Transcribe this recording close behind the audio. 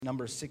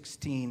Number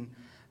 16,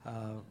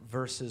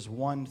 verses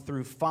 1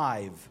 through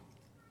 5.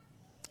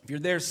 If you're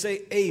there,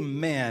 say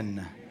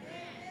amen.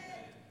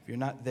 If you're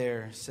not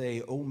there,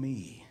 say, oh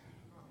me.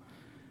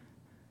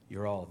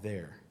 You're all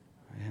there.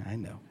 I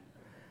know.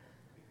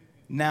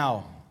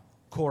 Now,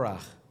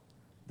 Korach,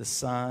 the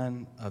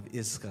son of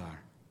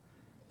Issachar,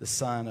 the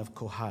son of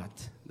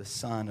Kohath, the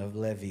son of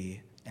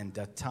Levi, and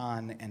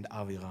Datan and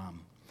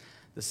Aviram,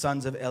 the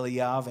sons of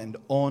Eliav and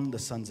On, the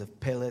sons of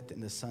Pelet,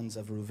 and the sons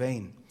of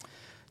Ruvain,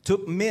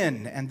 took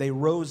men, and they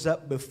rose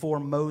up before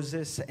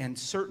Moses and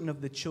certain of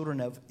the children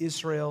of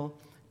Israel,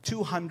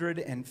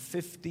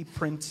 250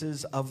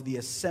 princes of the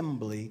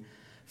assembly,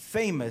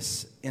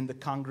 famous in the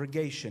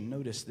congregation.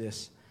 Notice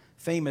this,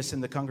 famous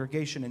in the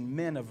congregation and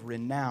men of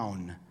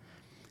renown.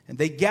 And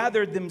they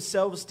gathered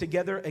themselves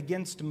together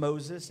against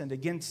Moses and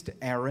against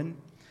Aaron,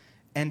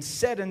 and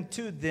said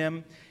unto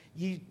them,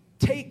 Ye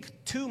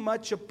take too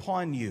much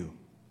upon you,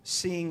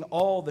 seeing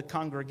all the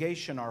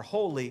congregation are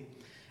holy,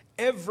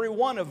 every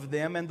one of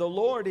them, and the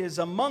Lord is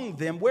among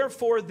them.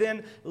 Wherefore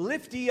then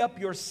lift ye up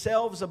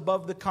yourselves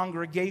above the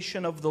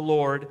congregation of the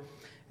Lord.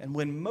 And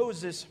when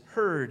Moses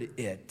heard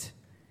it,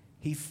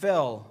 he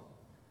fell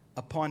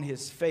upon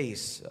his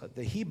face.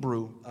 The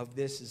Hebrew of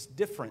this is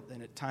different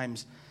than at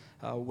times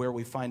where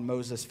we find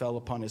Moses fell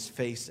upon his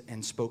face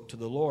and spoke to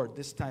the Lord.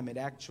 This time it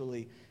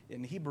actually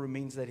in Hebrew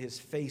means that his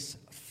face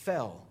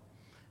fell,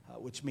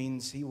 which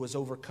means he was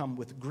overcome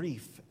with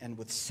grief and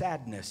with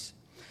sadness.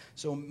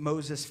 So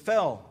Moses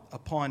fell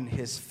upon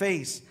his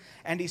face,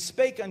 and he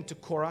spake unto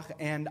Korach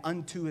and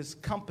unto his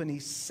company,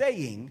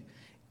 saying,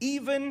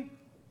 even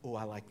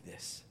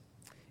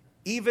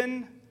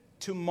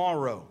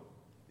tomorrow,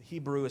 the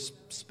Hebrew is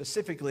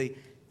specifically,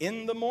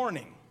 in the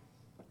morning,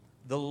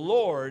 the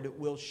Lord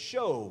will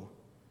show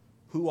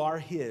who are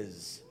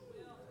his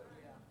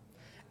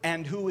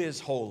and who is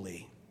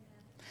holy,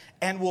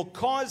 and will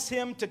cause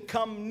him to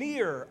come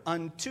near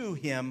unto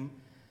him,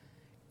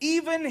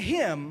 even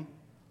him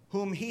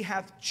whom he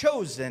hath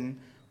chosen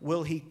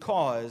will he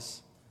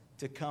cause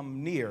to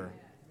come near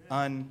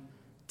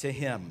unto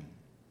him.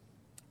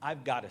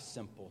 I've got a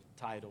simple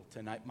title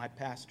tonight. My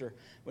pastor,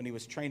 when he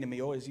was training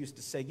me, always used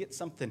to say, get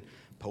something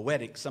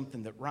poetic,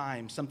 something that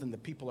rhymes, something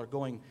that people are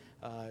going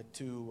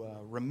to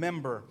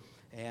remember.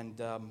 And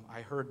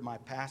I heard my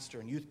pastor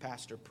and youth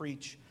pastor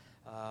preach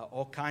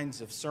all kinds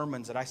of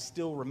sermons that I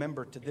still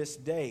remember to this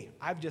day.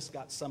 I've just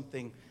got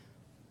something,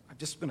 I'm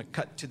just going to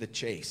cut to the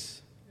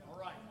chase.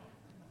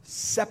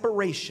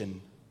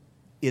 Separation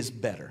is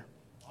better.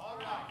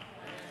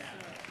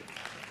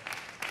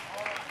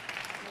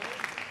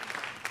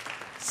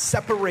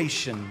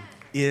 Separation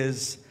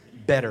is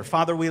better.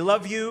 Father, we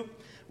love you.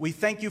 We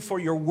thank you for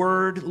your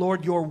word.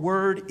 Lord, your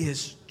word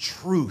is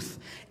truth.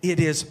 It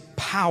is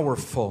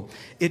powerful.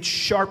 It's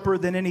sharper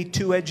than any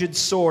two-edged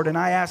sword. And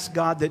I ask,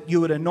 God, that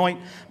you would anoint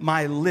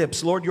my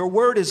lips. Lord, your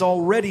word is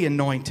already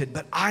anointed,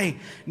 but I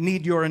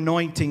need your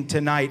anointing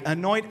tonight.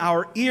 Anoint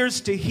our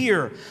ears to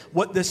hear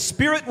what the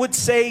Spirit would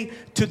say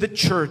to the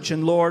church.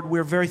 And Lord,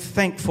 we're very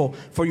thankful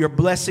for your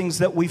blessings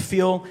that we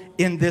feel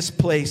in this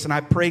place. And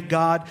I pray,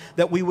 God,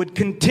 that we would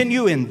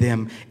continue in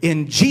them.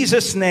 In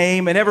Jesus'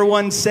 name. And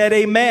everyone said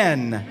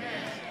amen. Amen.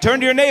 Turn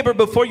to your neighbor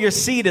before you're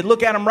seated.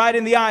 Look at him right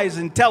in the eyes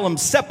and tell him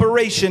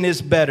separation is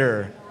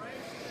better.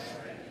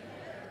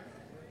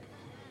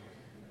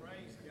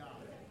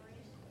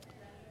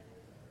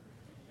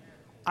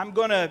 I'm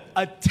going to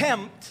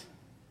attempt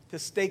to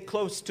stay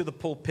close to the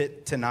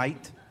pulpit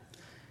tonight.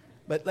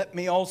 But let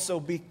me also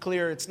be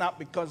clear, it's not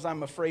because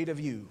I'm afraid of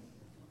you.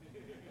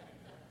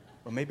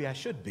 Or maybe I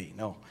should be.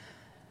 No.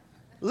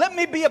 Let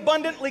me be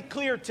abundantly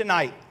clear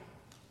tonight.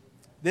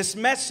 This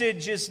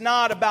message is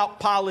not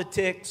about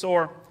politics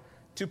or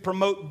to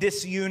promote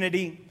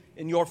disunity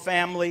in your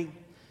family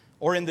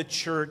or in the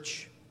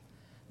church.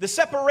 The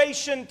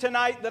separation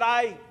tonight that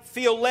I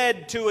feel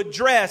led to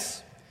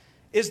address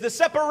is the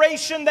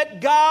separation that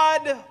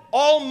God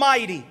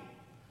Almighty,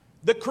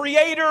 the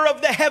creator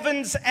of the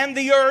heavens and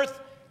the earth,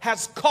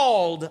 has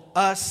called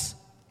us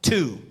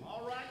to.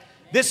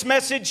 This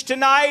message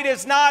tonight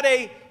is not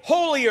a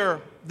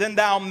holier than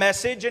thou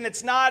message, and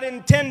it's not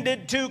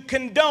intended to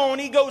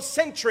condone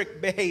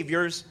egocentric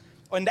behaviors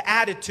and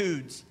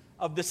attitudes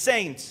of the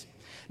saints,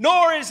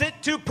 nor is it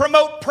to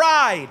promote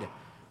pride.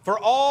 For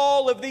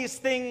all of these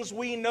things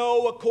we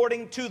know,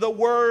 according to the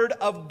word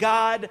of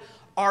God,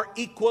 are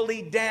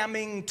equally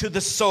damning to the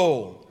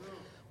soul.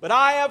 But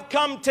I have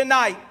come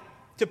tonight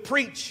to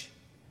preach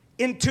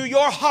into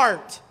your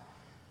heart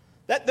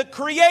that the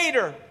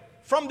Creator,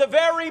 from the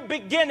very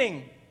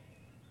beginning,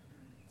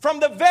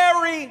 from the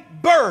very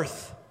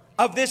birth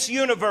of this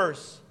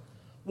universe,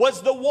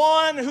 was the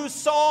one who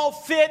saw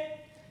fit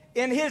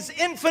in his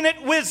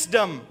infinite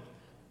wisdom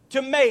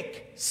to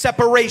make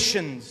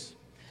separations.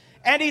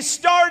 And he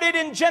started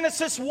in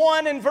Genesis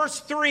 1 and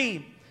verse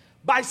 3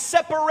 by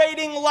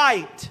separating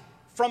light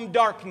from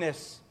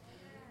darkness.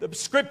 The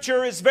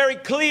scripture is very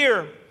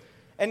clear.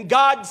 And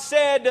God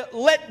said,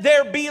 let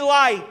there be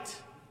light.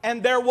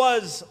 And there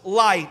was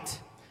light.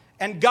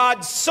 And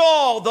God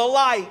saw the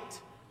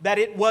light, that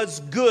it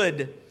was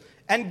good.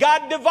 And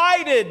God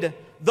divided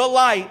the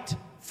light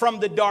from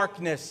the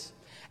darkness.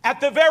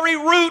 At the very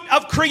root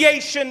of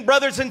creation,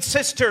 brothers and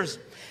sisters,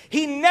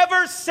 He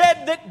never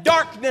said that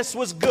darkness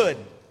was good.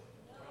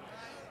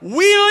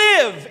 We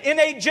live in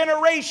a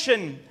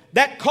generation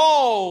that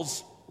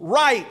calls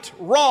right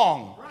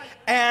wrong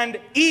and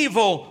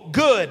evil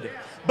good.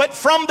 But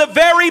from the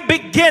very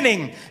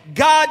beginning,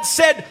 God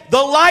said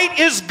the light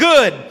is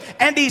good,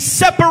 and He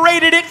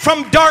separated it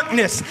from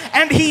darkness.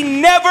 And He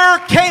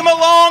never came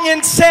along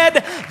and said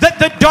that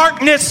the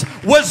darkness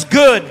was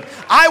good.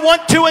 I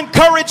want to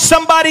encourage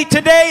somebody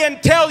today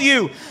and tell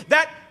you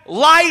that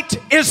light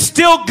is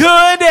still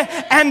good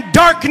and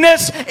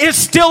darkness is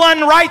still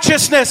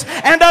unrighteousness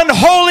and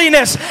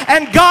unholiness.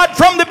 And God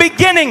from the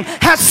beginning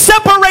has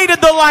separated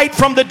the light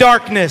from the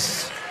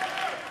darkness.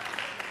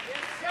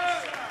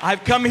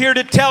 I've come here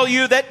to tell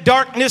you that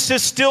darkness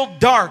is still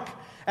dark,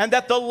 and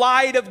that the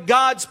light of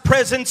God's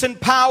presence and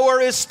power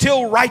is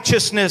still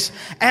righteousness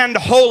and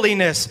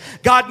holiness.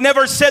 God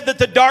never said that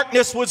the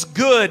darkness was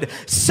good.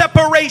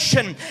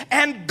 Separation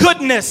and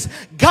goodness,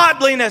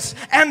 godliness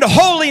and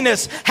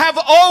holiness have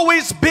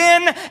always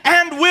been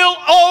and will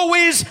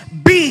always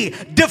be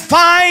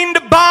defined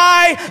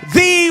by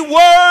the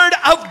Word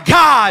of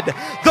God.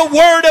 The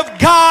Word of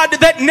God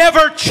that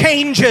never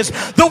changes.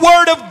 The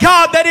Word of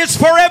God that is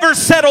forever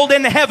settled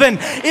in heaven.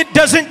 It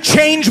doesn't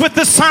change with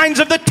the signs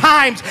of the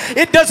times.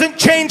 It doesn't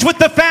change with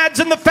the fads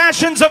and the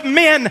fashions of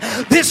men.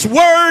 This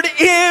Word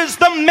is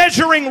the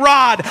measuring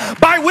rod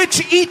by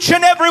which each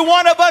and every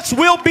one of us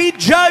will be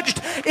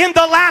judged in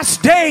the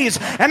last days.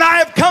 And I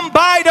have come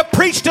by to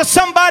preach to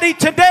somebody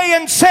today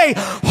and say,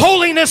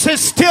 holiness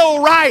is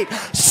still right.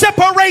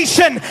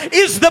 Separation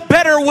is the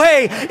better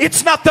way.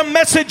 It's not the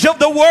message of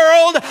the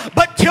world,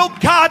 but till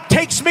God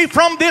takes me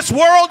from this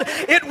world,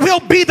 it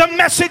will be the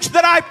message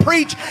that I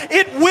preach.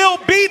 It will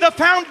be the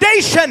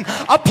foundation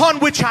upon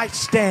which I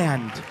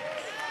stand.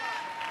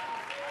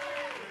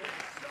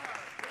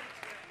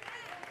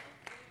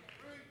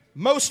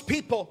 Most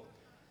people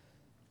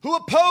who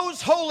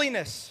oppose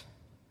holiness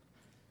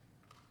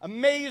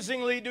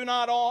amazingly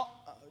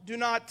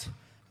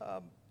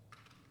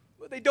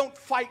they don't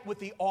fight with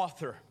the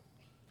author.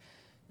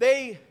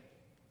 They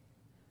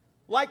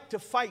like to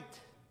fight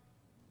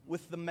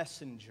with the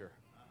messenger.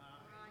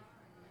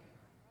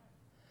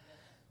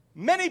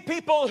 Many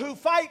people who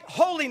fight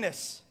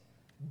holiness,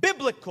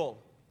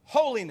 biblical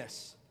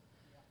holiness,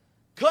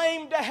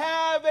 claim to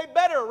have a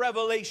better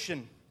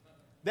revelation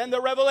than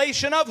the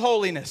revelation of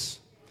holiness,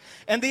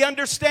 and the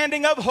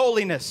understanding of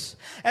holiness,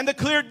 and the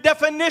clear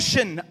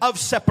definition of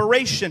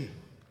separation.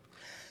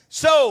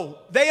 So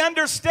they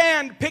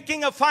understand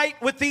picking a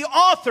fight with the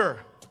author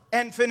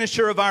and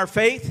finisher of our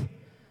faith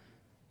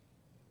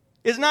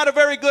is not a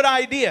very good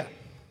idea.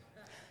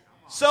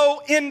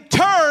 So in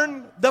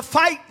turn, the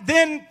fight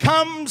then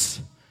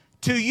comes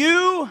to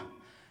you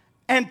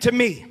and to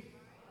me.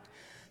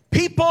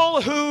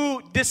 People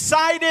who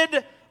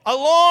decided a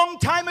long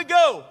time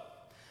ago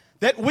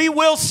that we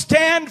will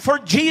stand for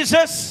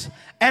Jesus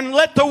and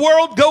let the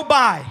world go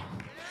by.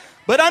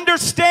 But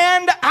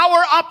understand,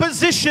 our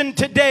opposition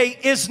today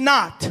is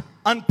not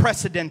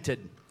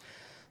unprecedented.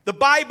 The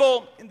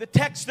Bible, in the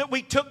text that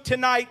we took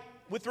tonight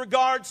with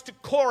regards to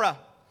Korah,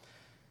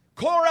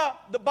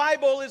 the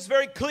Bible is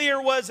very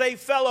clear, was a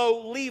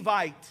fellow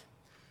Levite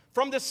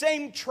from the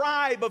same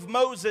tribe of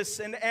Moses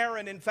and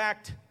Aaron. In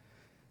fact,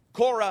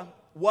 Korah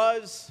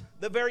was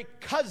the very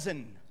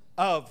cousin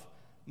of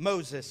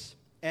Moses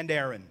and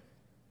Aaron.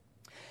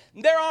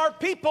 There are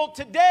people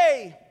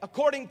today,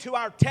 according to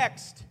our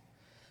text,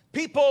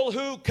 people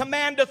who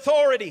command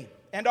authority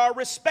and are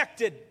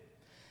respected,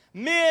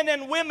 men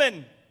and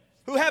women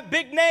who have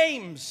big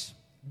names,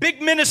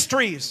 big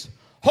ministries,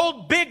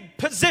 hold big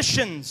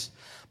positions,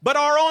 but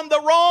are on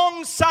the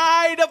wrong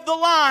side of the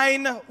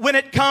line when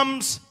it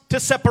comes to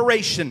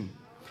separation.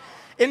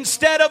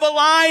 Instead of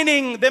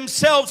aligning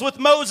themselves with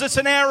Moses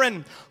and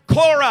Aaron,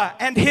 Korah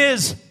and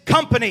his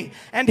company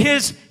and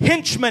his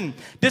henchmen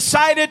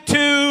decided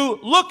to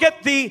look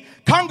at the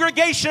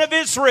congregation of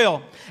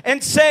Israel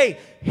and say,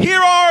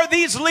 here are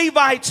these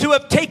Levites who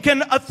have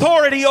taken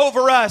authority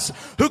over us,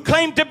 who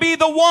claim to be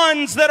the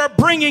ones that are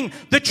bringing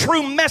the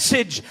true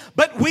message.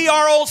 But we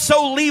are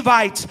also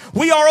Levites.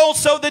 We are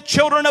also the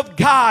children of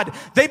God.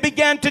 They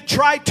began to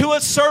try to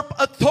usurp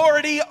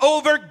authority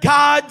over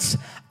God's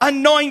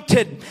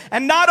anointed.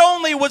 And not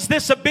only was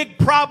this a big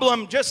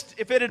problem, just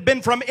if it had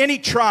been from any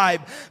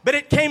tribe, but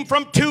it came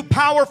from two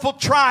powerful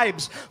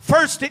tribes.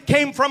 First, it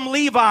came from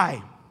Levi,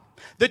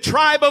 the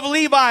tribe of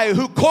Levi,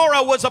 who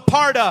Korah was a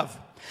part of.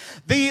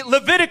 The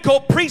Levitical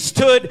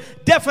priesthood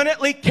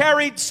definitely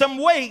carried some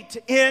weight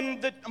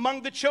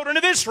among the children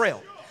of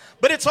Israel.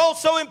 But it's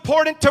also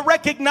important to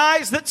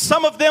recognize that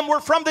some of them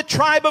were from the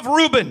tribe of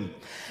Reuben.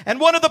 And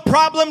one of the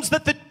problems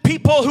that the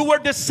people who were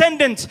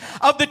descendants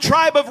of the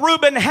tribe of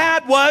Reuben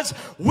had was,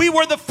 we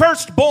were the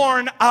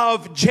firstborn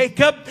of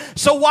Jacob.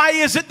 So why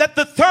is it that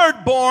the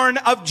thirdborn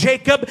of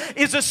Jacob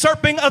is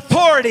usurping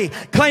authority,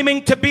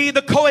 claiming to be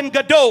the Kohen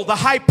Gadol, the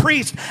high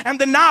priest, and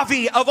the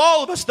Navi of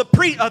all of us, the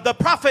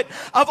prophet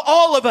of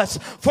all of us?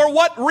 For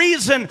what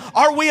reason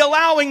are we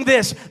allowing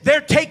this?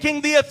 They're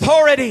taking the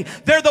authority.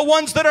 They're the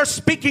ones that are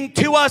speaking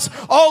to us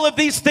all of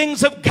these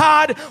things of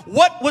God.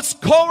 What was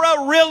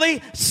Korah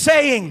really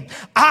saying?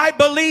 I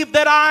believe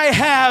that I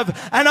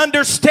have an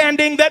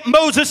understanding that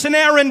Moses and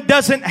Aaron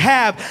doesn't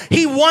have.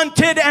 He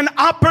wanted an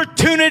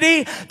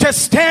opportunity to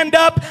stand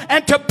up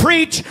and to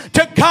preach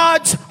to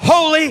God's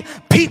holy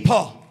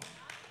people.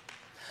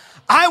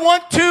 I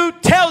want to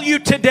tell you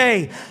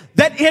today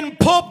that in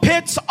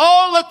pulpits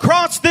all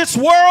across this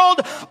world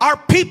are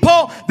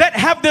people that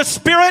have the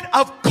spirit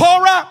of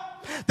Korah,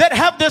 that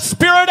have the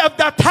spirit of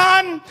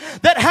Dathan,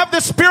 that have the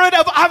spirit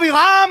of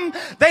Aviram.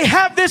 They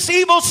have this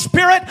evil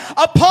spirit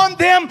upon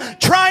them,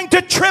 trying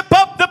to trip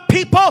up the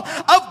people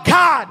of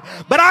God.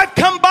 But I've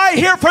come by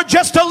here for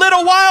just a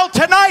little while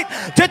tonight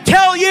to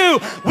tell you,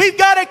 we've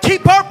got to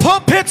keep our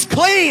pulpits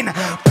clean,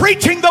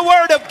 preaching the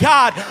word of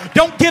God.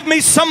 Don't give me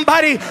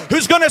somebody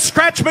who's going to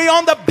scratch me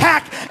on the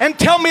back and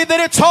tell me that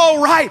it's all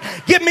right.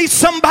 Give me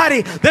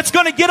somebody that's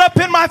going to get up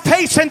in my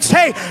face and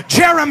say,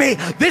 Jeremy,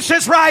 this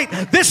is right,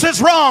 this is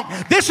wrong,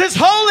 this is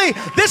holy,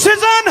 this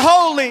is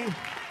unholy.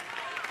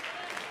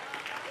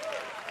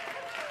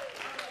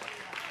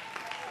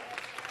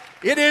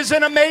 It is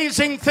an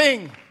amazing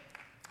thing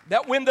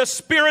that when the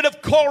spirit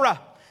of Korah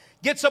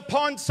gets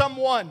upon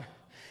someone,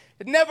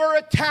 it never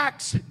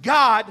attacks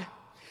God,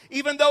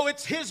 even though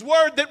it's His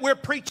word that we're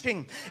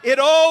preaching. It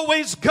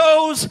always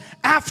goes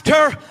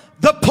after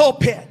the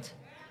pulpit.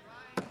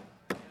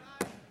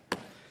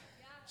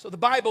 So the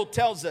Bible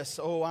tells us,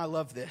 oh, I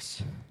love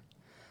this.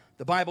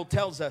 The Bible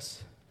tells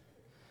us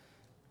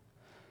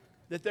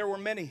that there were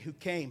many who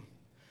came.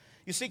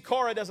 You see,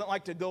 Korah doesn't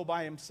like to go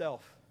by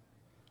himself.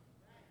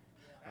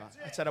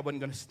 I said I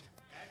wasn't going to.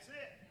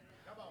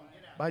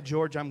 By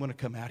George, I'm going to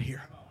come out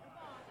here.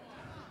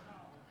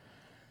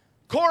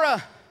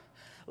 Korah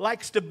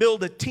likes to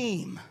build a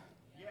team.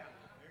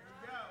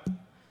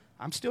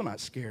 I'm still not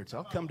scared, so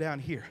I'll come down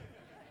here.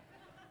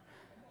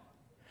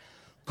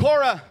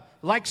 Korah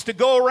likes to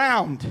go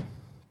around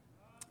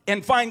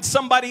and find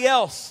somebody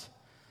else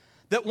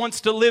that wants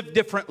to live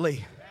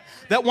differently,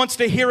 that wants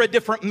to hear a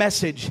different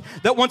message,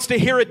 that wants to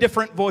hear a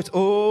different voice.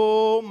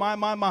 Oh,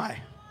 my.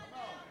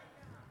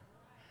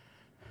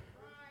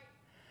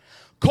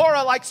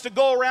 Korah likes to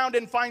go around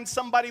and find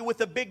somebody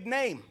with a big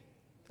name.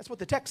 That's what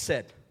the text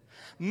said.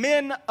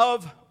 Men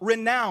of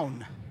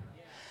renown.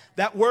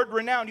 That word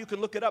renown, you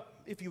can look it up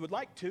if you would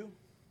like to.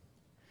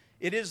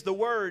 It is the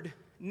word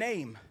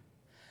name.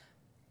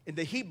 In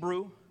the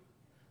Hebrew,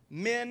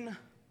 men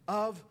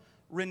of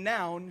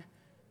renown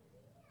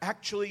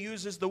actually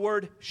uses the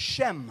word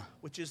Shem,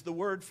 which is the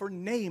word for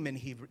name in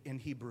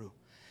Hebrew.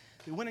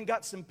 We went and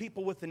got some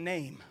people with a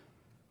name.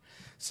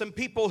 Some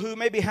people who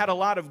maybe had a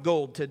lot of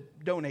gold to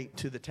donate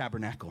to the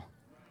tabernacle.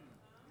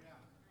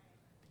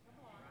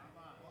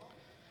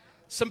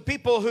 Some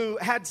people who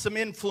had some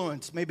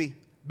influence, maybe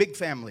big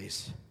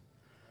families.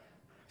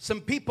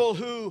 Some people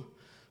who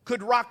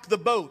could rock the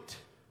boat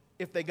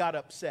if they got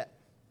upset.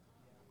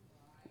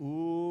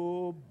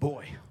 Oh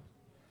boy.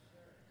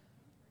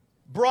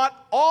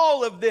 Brought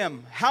all of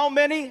them. How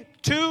many?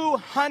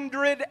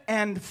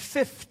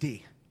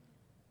 250.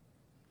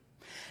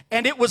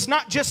 And it was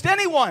not just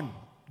anyone,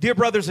 dear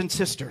brothers and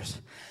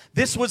sisters.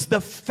 This was the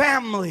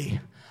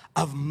family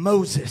of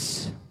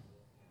Moses.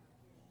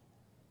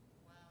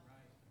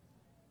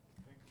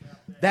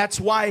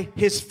 That's why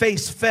his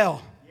face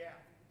fell.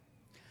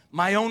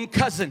 My own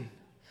cousin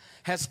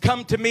has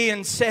come to me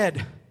and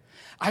said,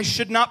 I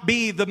should not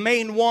be the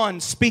main one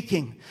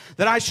speaking,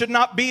 that I should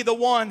not be the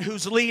one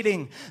who's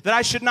leading, that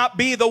I should not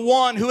be the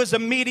one who is a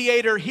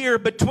mediator here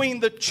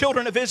between the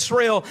children of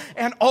Israel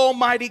and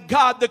Almighty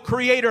God, the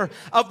creator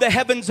of the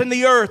heavens and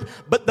the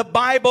earth. But the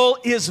Bible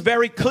is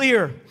very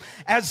clear.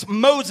 As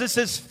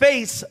Moses'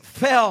 face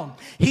fell,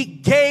 he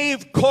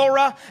gave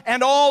Korah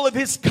and all of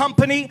his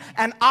company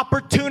an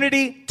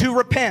opportunity to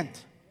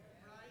repent.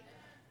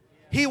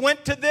 He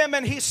went to them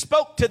and he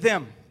spoke to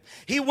them.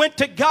 He went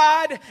to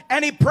God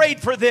and he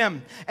prayed for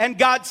them. And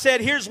God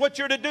said, here's what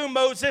you're to do,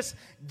 Moses.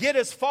 Get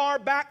as far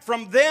back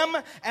from them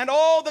and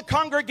all the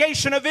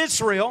congregation of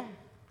Israel,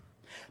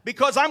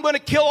 because I'm going to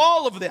kill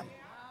all of them.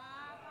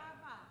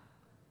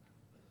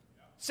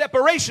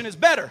 Separation is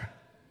better.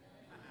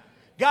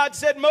 God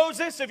said,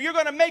 Moses, if you're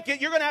going to make it,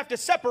 you're going to have to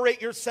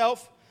separate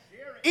yourself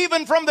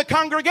even from the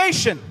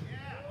congregation.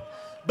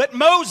 But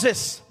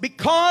Moses,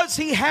 because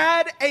he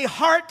had a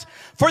heart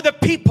for the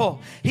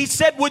people, he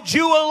said, would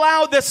you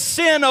allow the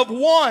sin of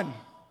one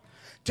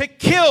to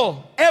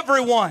kill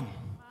everyone?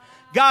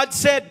 God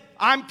said,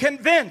 I'm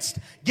convinced.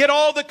 Get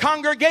all the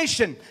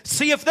congregation.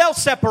 See if they'll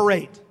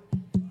separate.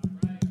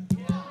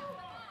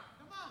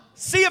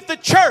 See if the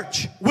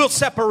church will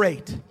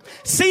separate.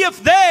 See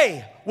if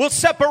they will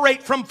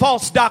separate from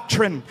false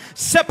doctrine,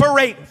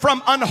 separate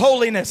from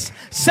unholiness,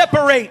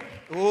 separate.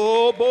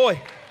 Oh boy.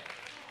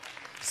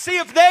 See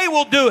if they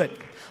will do it.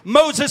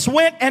 Moses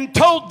went and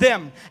told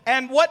them.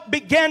 And what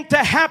began to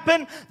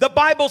happen? The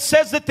Bible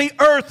says that the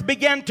earth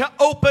began to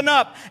open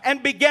up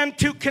and began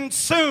to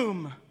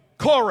consume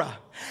Korah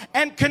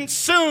and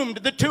consumed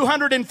the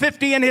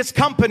 250 in his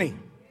company.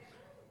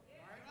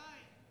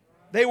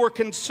 They were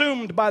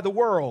consumed by the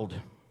world.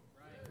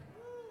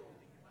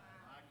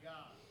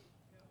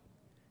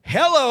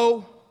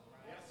 Hello.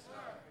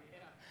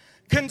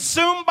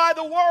 Consumed by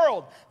the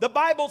world. The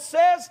Bible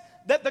says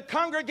that the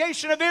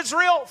congregation of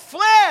Israel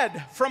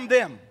fled from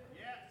them.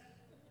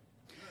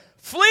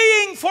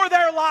 Fleeing for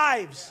their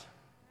lives.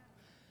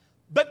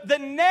 But the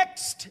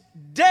next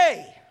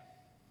day,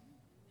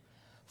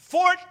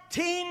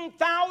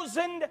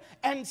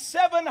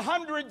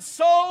 14,700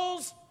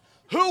 souls,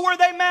 who were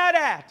they mad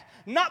at?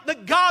 Not the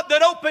God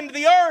that opened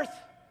the earth.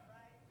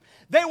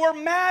 They were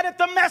mad at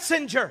the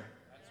messenger.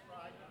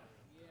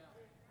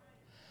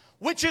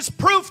 Which is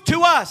proof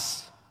to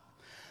us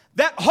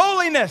that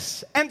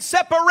holiness and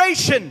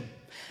separation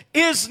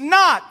is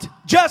not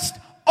just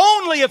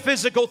only a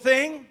physical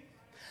thing,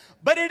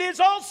 but it is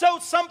also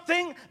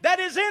something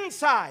that is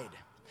inside.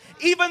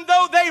 Even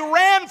though they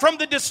ran from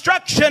the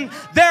destruction,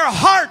 their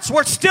hearts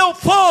were still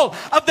full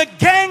of the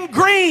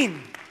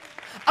gangrene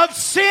of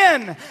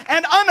sin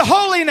and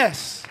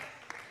unholiness.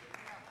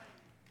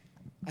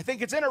 I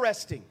think it's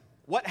interesting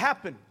what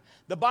happened.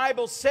 The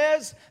Bible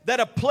says that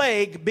a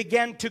plague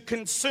began to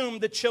consume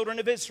the children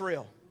of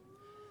Israel.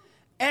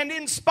 And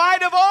in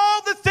spite of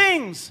all the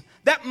things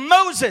that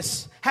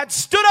Moses had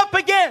stood up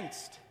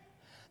against,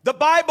 the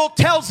Bible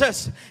tells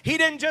us he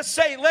didn't just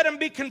say, let them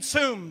be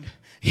consumed.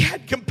 He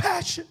had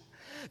compassion.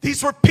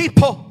 These were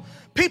people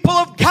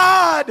of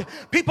God,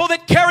 people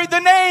that carried the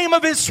name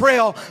of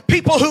Israel,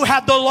 people who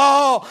had the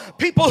law,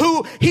 people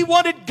who he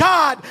wanted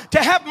God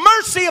to have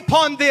mercy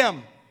upon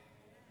them.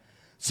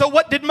 So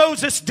what did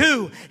Moses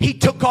do? He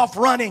took off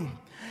running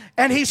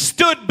and he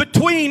stood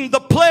between the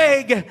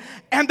plague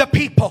and the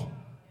people.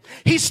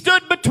 He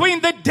stood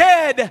between the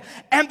dead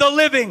and the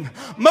living.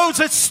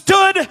 Moses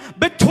stood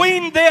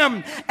between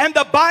them, and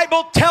the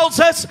Bible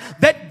tells us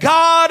that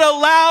God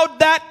allowed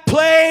that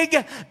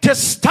plague to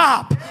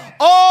stop.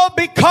 All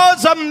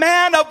because a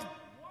man of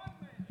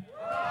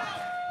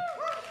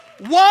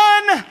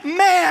one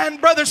man,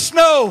 Brother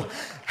Snow,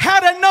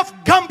 had enough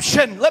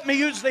gumption, let me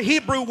use the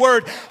Hebrew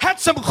word, had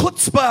some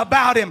chutzpah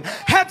about him,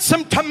 had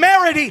some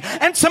temerity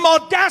and some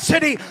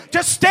audacity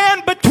to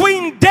stand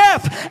between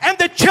death and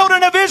the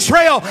children of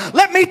Israel.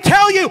 Let me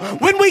tell you,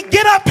 when we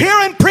get up here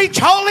and preach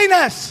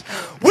holiness,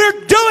 we're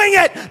doing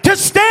it to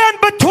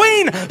stand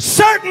between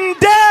certain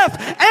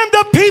death and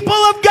the people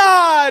of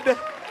God.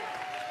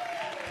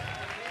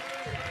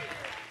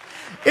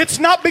 It's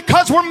not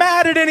because we're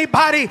mad at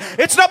anybody.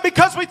 It's not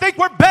because we think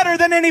we're better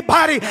than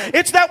anybody.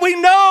 It's that we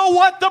know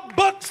what the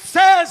book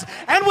says,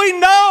 and we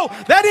know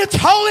that it's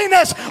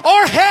holiness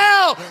or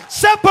hell.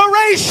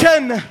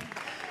 Separation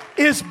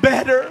is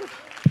better.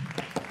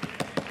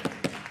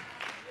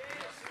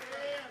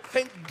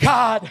 Thank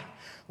God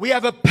we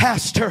have a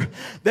pastor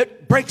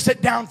that breaks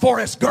it down for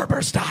us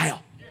Gerber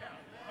style.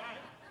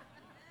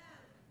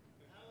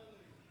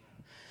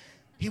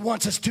 He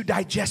wants us to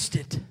digest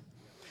it.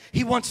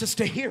 He wants us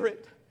to hear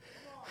it.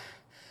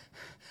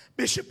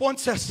 Bishop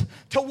wants us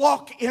to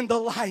walk in the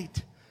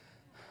light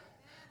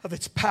of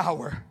its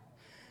power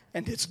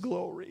and its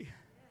glory.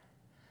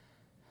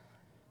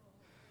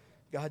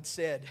 God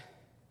said,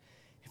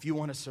 if you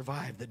want to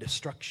survive the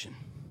destruction,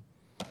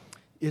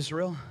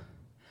 Israel,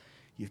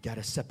 you've got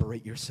to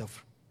separate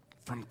yourself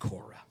from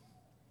Korah.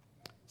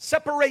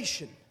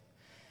 Separation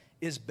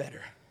is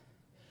better.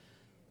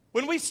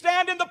 When we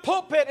stand in the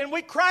pulpit and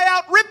we cry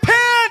out,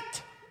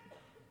 repent!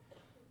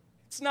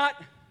 It's not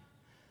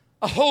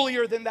a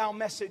holier than thou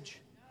message.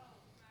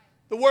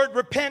 The word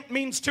repent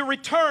means to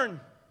return.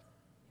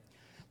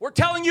 We're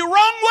telling you,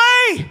 wrong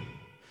way.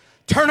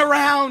 Turn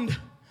around.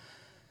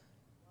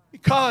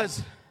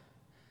 Because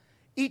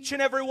each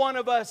and every one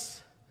of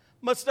us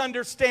must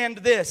understand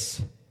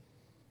this.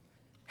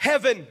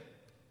 Heaven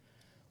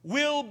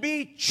will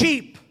be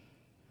cheap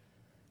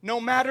no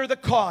matter the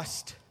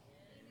cost.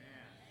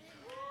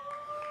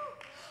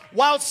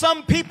 While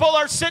some people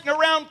are sitting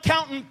around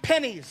counting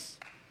pennies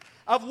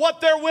of what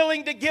they're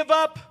willing to give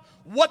up,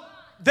 what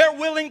they're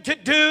willing to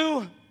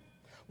do,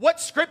 what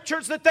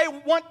scriptures that they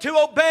want to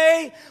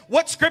obey,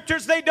 what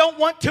scriptures they don't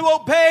want to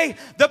obey.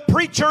 The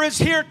preacher is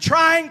here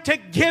trying to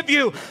give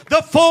you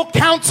the full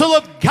counsel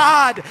of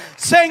God,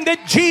 saying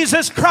that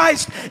Jesus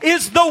Christ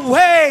is the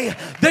way,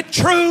 the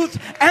truth,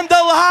 and the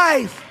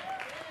life.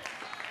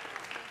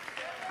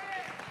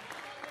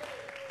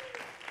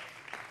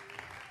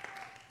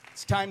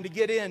 It's time to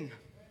get in,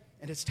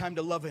 and it's time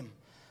to love Him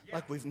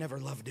like we've never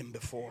loved Him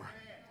before.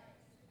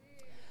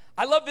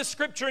 I love this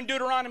scripture in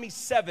Deuteronomy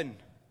 7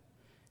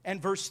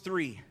 and verse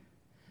 3.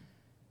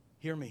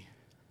 Hear me.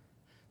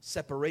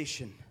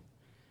 Separation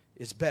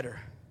is better.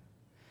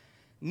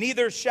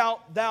 Neither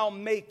shalt thou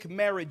make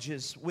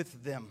marriages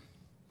with them.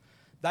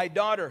 Thy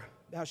daughter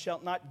thou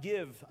shalt not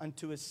give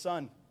unto his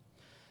son,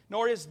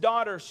 nor his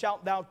daughter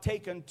shalt thou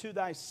take unto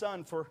thy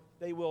son, for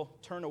they will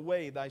turn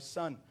away thy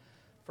son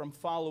from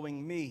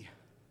following me,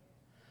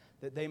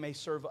 that they may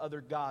serve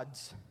other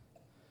gods.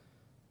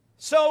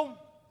 So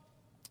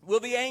will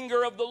the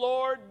anger of the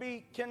Lord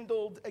be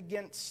kindled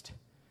against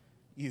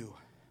you,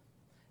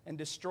 and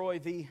destroy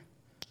thee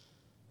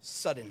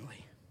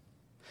suddenly.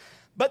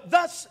 But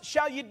thus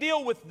shall you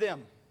deal with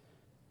them.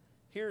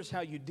 Here's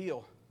how you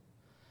deal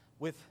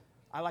with,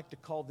 I like to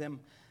call them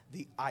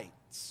the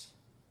ites.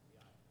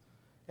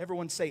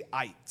 Everyone say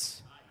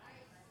ites.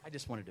 I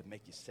just wanted to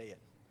make you say it.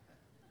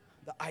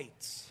 The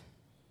ites.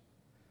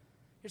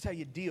 Here's how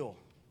you deal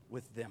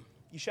with them.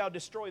 You shall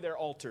destroy their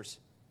altars,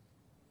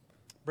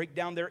 break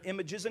down their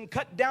images, and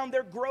cut down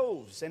their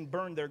groves, and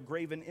burn their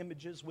graven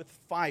images with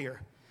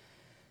fire.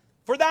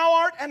 For thou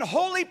art an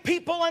holy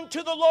people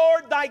unto the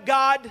Lord thy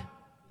God.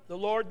 The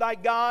Lord thy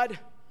God,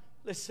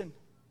 listen.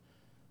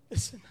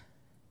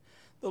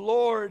 The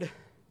Lord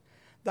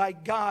thy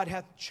God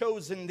hath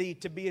chosen thee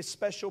to be a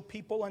special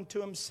people unto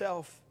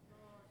himself.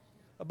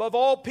 Above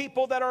all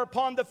people that are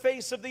upon the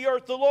face of the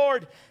earth, the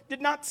Lord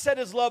did not set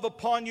his love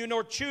upon you,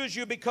 nor choose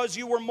you because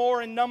you were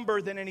more in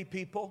number than any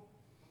people.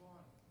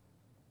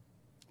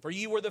 For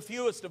ye were the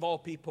fewest of all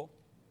people.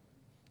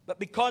 But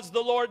because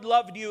the Lord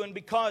loved you, and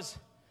because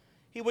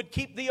he would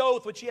keep the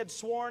oath which he had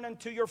sworn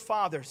unto your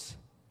fathers,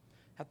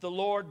 hath the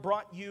Lord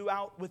brought you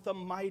out with a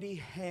mighty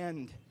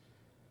hand,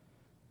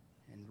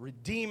 and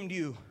redeemed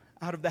you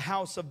out of the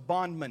house of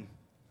bondmen,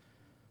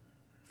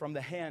 from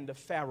the hand of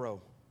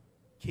Pharaoh,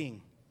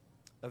 king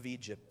of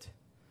Egypt.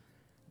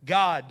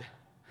 God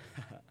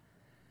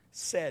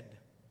said,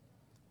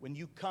 when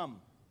you come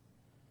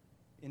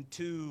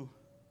into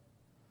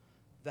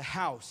the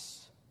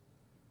house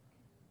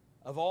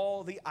of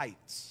all the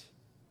ites,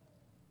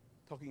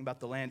 talking about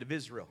the land of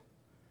Israel,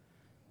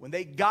 when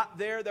they got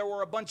there, there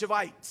were a bunch of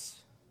ites.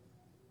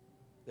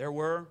 There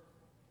were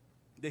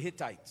the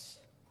Hittites,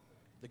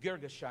 the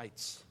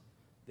Girgashites,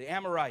 the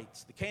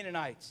Amorites, the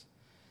Canaanites,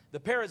 the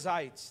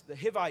Perizzites, the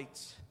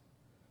Hivites,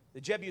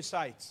 the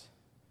Jebusites,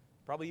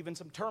 probably even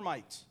some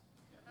termites.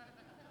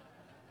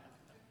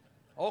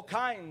 All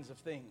kinds of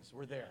things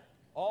were there.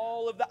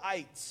 All of the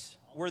ites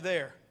were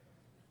there.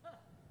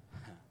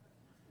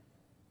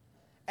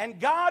 And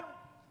God,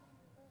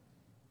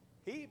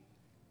 he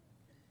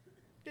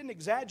didn't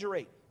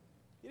exaggerate.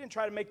 He didn't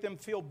try to make them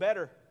feel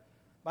better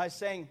by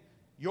saying,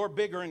 you're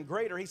bigger and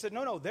greater. He said,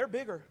 no, they're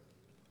bigger.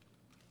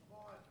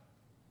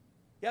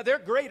 Yeah, they're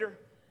greater.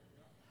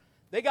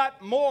 They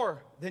got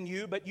more than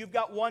you, but you've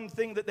got one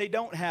thing that they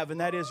don't have, and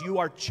that is you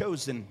are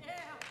chosen.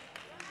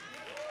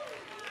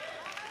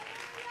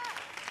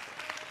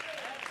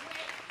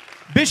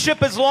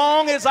 Bishop, as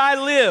long as I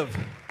live,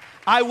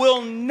 I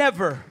will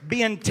never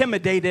be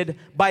intimidated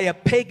by a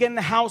pagan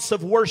house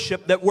of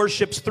worship that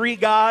worships 3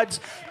 gods,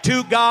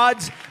 2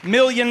 gods,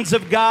 millions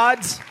of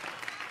gods.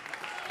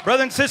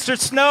 Brother and Sister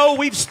Snow,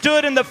 we've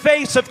stood in the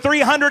face of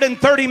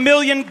 330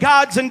 million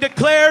gods and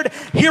declared,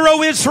 Hear,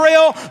 O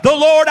Israel, the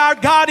Lord our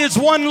God is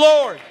one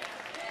Lord.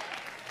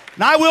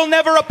 And I will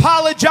never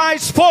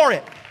apologize for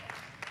it.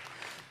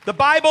 The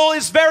Bible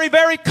is very,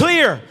 very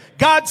clear.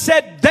 God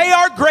said, they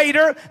are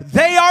greater,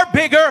 they are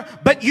bigger,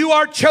 but you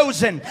are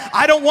chosen.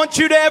 I don't want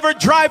you to ever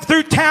drive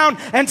through town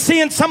and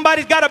seeing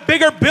somebody's got a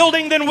bigger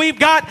building than we've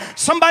got.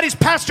 Somebody's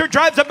pastor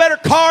drives a better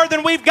car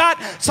than we've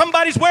got.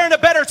 Somebody's wearing a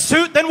better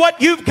suit than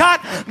what you've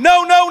got.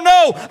 No,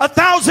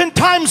 1,000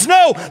 times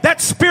no.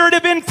 That spirit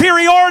of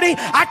inferiority,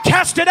 I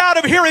cast it out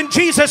of here in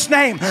Jesus'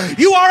 name.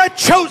 You are a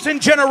chosen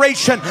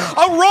generation,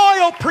 a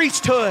royal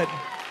priesthood.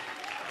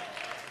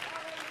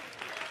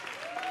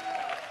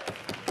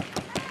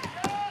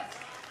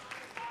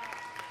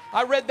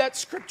 I read that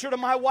scripture to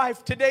my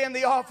wife today in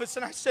the office,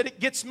 and I said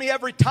it gets me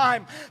every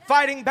time,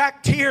 fighting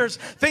back tears,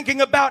 thinking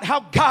about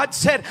how God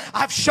said,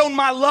 I've shown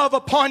my love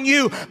upon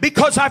you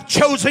because I've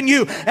chosen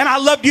you, and I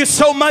loved you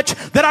so much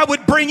that I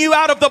would bring you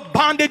out of the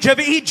bondage of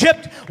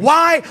Egypt.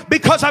 Why?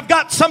 Because I've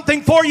got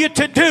something for you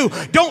to do.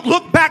 Don't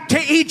look back to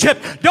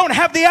Egypt. Don't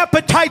have the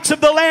appetites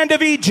of the land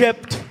of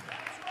Egypt.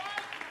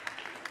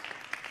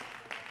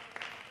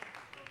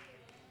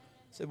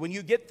 So when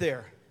you get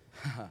there,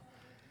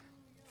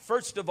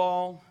 first of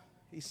all,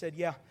 he said,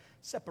 yeah,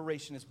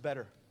 separation is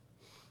better.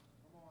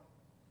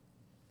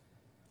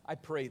 I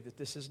pray that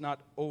this is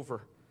not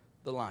over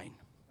the line.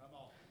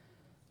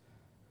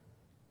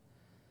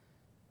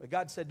 But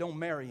God said, don't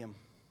marry him.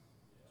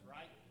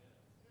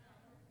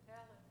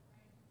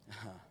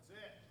 That's right.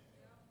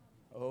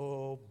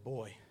 Oh,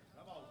 boy.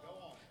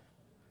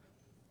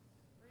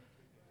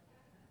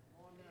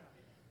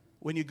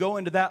 When you go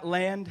into that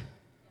land,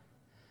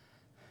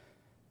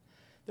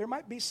 there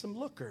might be some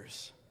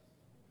lookers.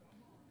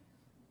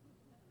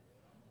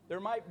 There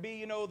might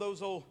be,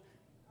 those old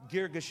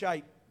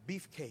Girgashite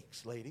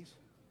beefcakes, ladies.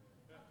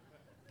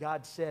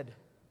 God said,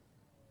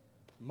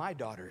 my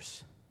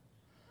daughters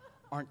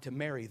aren't to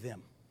marry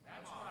them.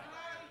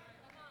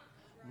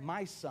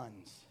 My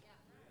sons.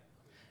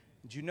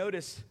 Did you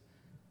notice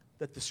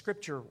that the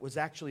scripture was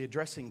actually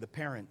addressing the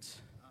parents?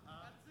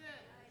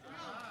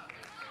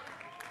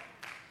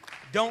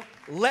 Don't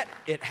let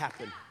it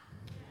happen.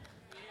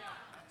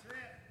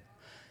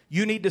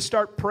 You need to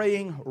start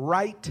praying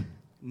right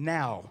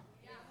now.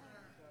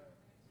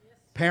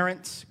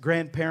 Parents,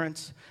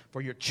 grandparents, for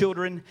your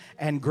children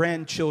and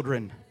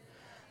grandchildren,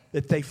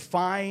 that they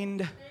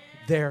find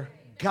their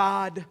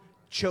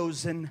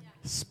God-chosen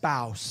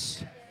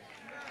spouse.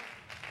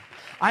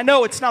 I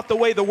know it's not the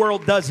way the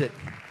world does it.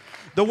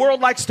 The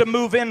world likes to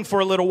move in for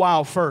a little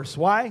while first.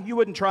 Why? You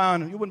wouldn't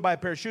buy a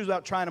pair of shoes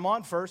without trying them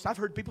on first. I've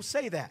heard people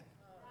say that.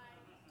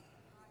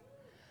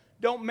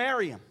 Don't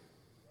marry them.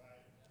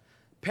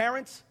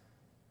 Parents,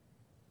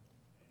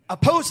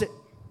 oppose it.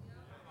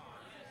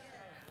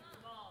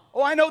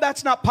 Oh, I know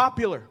that's not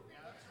popular.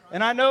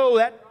 And I know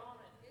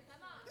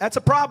that's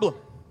a problem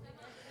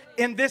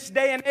in this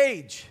day and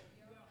age.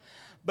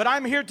 But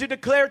I'm here to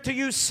declare to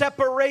you,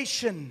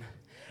 separation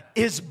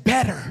is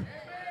better.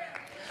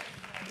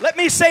 Let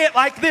me say it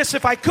like this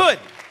if I could.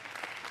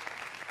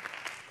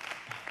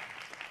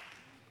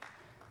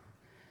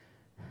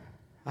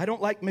 I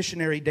don't like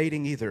missionary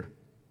dating either.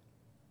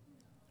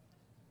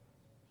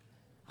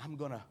 I'm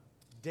going to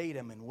date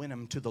him and win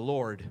him to the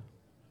Lord.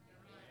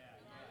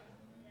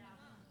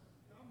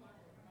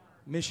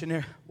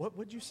 Missionary, what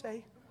would you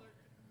say?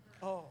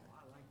 Oh,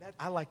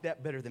 I like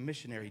that better than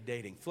missionary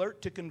dating.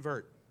 Flirt to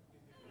convert.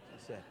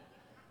 I said.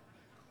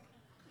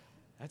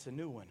 That's a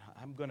new one.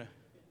 I'm gonna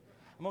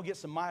get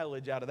some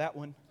mileage out of that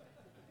one.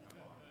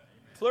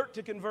 Flirt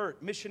to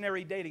convert,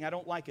 missionary dating. I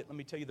don't like it. Let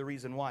me tell you the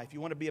reason why. If you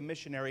want to be a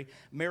missionary,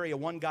 marry a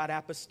one God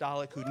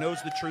apostolic who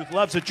knows the truth,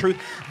 loves the truth,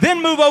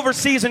 then move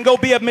overseas and go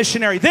be a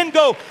missionary. Then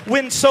go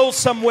win souls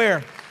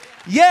somewhere.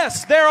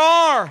 Yes, there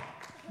are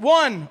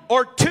one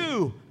or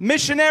two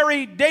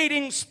missionary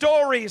dating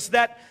stories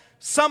that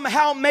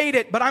somehow made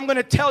it, but I'm going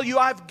to tell you,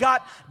 I've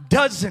got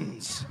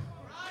dozens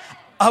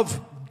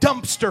of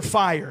dumpster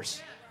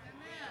fires.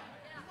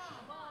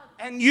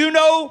 And you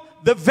know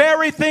the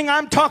very thing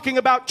I'm talking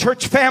about,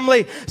 church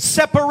family.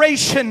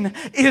 Separation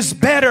is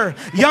better.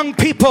 Young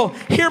people,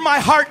 hear my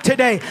heart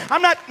today.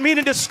 I'm not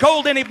meaning to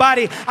scold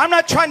anybody. I'm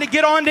not trying to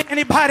get on to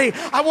anybody.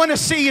 I want to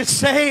see you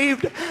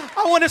saved.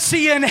 I want to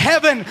see you in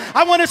heaven.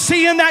 I want to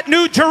see you in that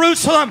new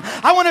Jerusalem.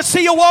 I want to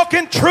see you walk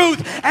in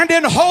truth and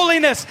in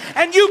holiness.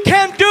 And you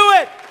can do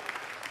it.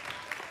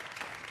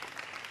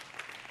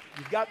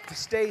 You've got to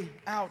stay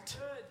out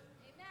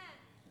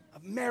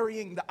of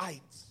marrying the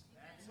ites.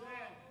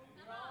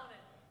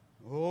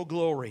 Oh,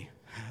 glory.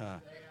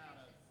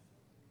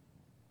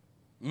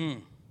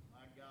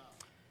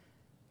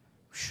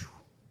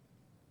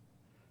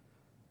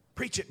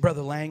 Preach it,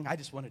 Brother Lang. I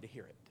just wanted to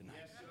hear it tonight.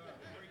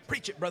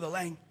 Preach it, Brother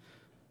Lang.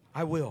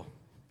 I will.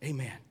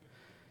 Amen.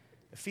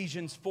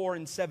 Ephesians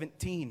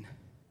 4:17.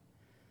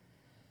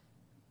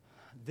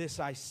 This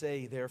I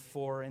say,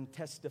 therefore, and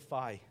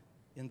testify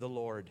in the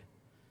Lord,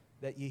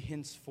 that ye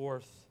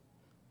henceforth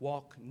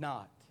walk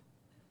not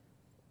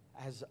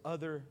as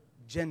other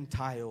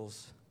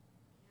Gentiles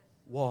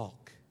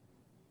walk.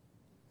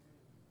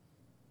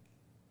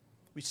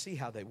 We see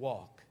how they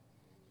walk.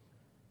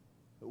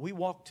 But we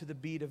walk to the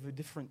beat of a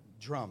different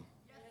drum.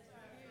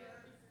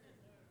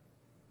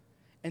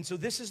 And so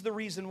this is the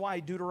reason why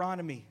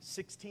Deuteronomy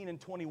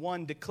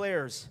 16:21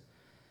 declares,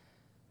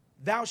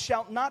 thou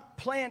shalt not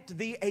plant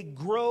thee a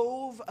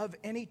grove of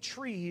any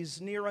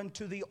trees near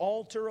unto the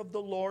altar of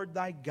the Lord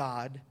thy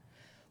God,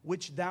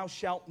 which thou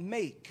shalt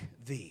make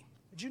thee.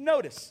 Did you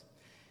notice?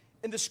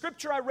 In the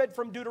scripture I read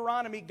from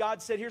Deuteronomy,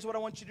 God said, here's what I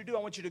want you to do. I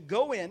want you to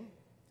go in,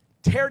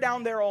 tear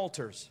down their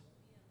altars.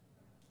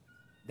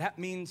 That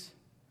means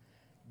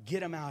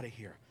get them out of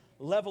here.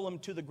 Level them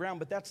to the ground,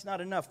 but that's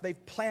not enough.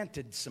 They've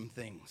planted some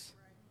things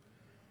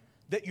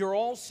that you're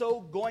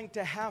also going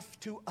to have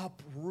to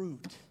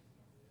uproot.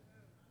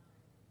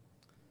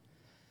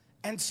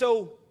 And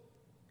so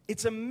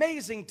it's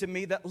amazing to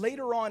me that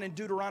later on in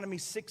Deuteronomy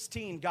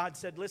 16, God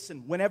said,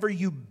 listen, whenever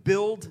you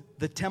build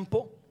the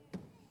temple,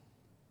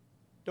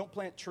 don't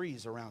plant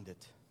trees around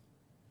it.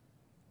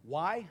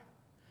 Why?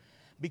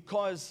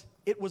 Because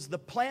it was the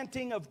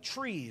planting of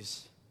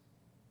trees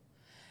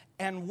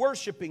and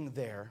worshiping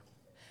there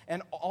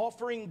and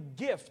offering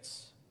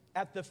gifts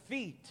at the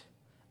feet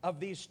of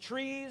these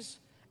trees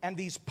and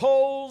these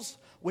poles,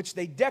 which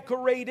they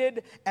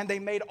decorated, and they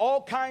made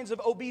all kinds of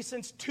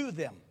obeisance to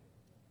them.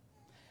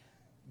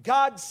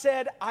 God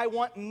said, I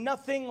want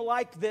nothing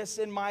like this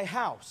in my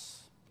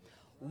house.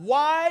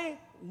 Why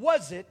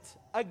was it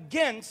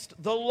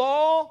against the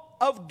law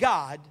of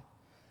God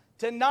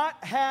to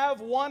not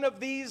have one of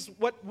these,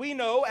 what we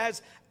know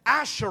as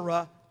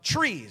Asherah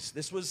trees?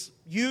 This was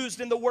used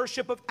in the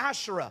worship of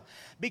Asherah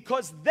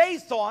because they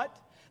thought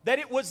that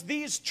it was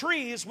these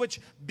trees which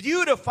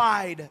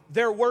beautified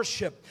their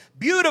worship,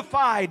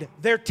 beautified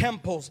their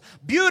temples,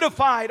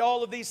 beautified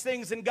all of these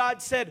things. And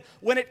God said,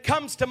 when it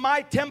comes to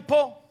my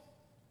temple,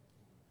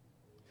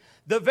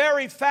 the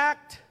very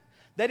fact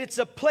that it's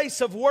a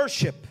place of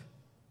worship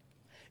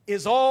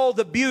is all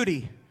the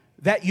beauty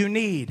that you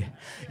need.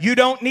 You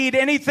don't need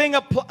anything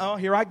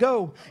here I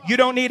go. You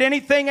don't need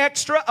anything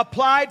extra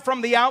applied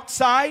from the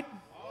outside.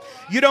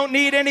 You don't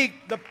need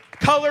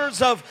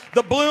colors of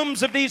the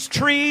blooms of these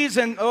trees.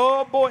 And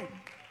oh boy,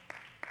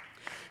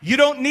 you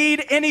don't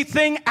need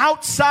anything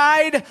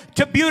outside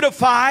to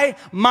beautify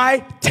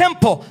my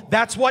temple.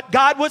 That's what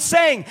God was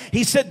saying.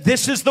 He said,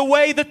 this is the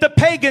way that the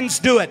pagans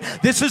do it.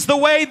 This is the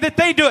way that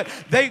they do it.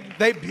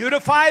 They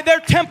beautify their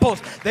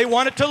temples. They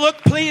want it to look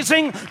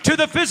pleasing to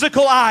the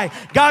physical eye.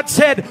 God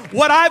said,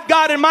 what I've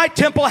got in my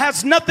temple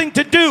has nothing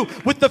to do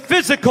with the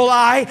physical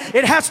eye.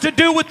 It has to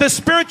do with the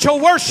spiritual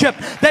worship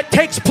that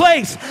takes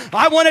place.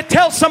 I want to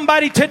tell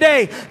somebody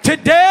today,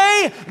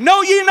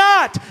 know ye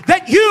not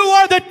that you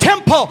are the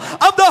temple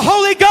of the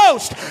Holy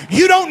Ghost.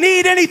 You don't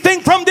need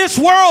anything from this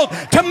world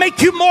to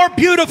make you more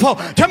beautiful,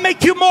 to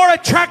make you more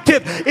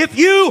attractive. If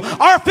you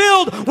are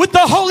filled with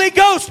the Holy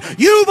Ghost,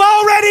 you've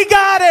already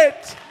got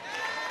it.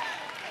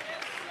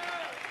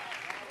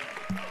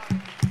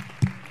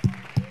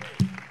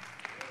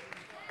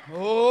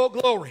 Oh,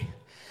 glory.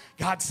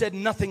 God said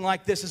nothing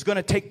like this is going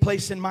to take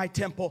place in my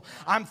temple.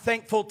 I'm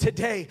thankful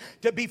today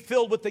to be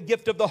filled with the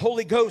gift of the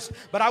Holy Ghost.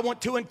 But I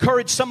want to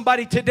encourage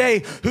somebody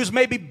today who's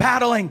maybe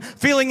battling,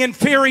 feeling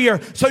inferior.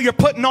 So you're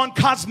putting on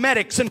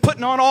cosmetics and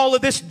putting on all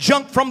of this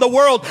junk from the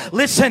world.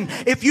 Listen,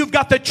 if you've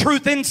got the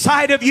truth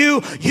inside of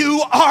you,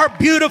 you are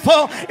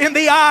beautiful in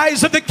the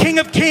eyes of the King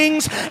of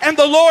Kings and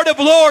the Lord of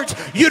Lords.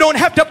 You don't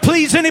have to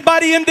please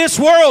anybody in this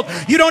world.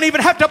 You don't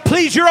even have to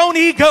please your own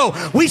ego.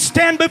 We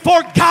stand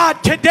before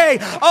God today,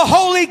 a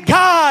holy God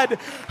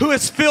who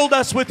has filled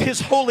us with His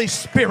Holy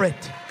Spirit.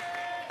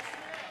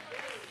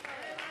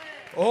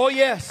 Oh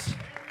yes.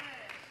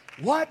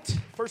 What?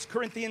 1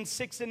 Corinthians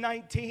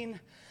 6:19.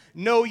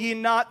 Know ye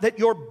not that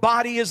your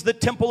body is the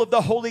temple of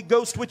the Holy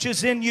Ghost which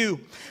is in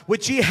you,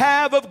 which ye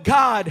have of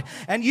God,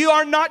 and ye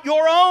are not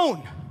your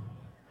own,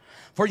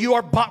 for you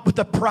are bought with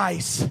a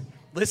price.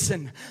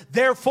 Listen,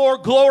 therefore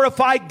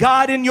glorify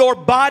God in your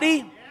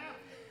body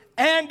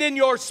and in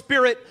your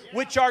spirit,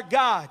 which are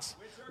God's.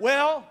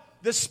 Well,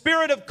 the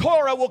spirit of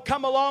Korah will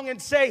come along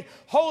and say,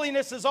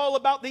 holiness is all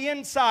about the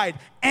inside.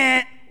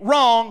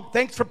 Wrong.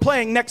 Thanks for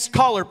playing. Next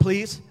caller,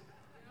 please.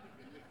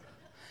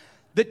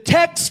 The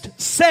text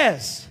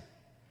says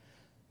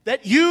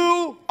that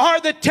you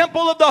are the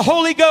temple of the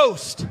Holy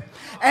Ghost,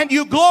 and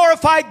you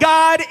glorify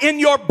God in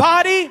your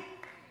body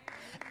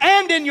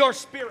and in your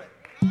spirit.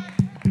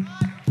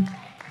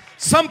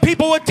 Some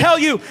people would tell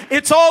you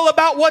it's all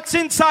about what's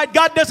inside.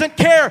 God doesn't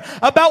care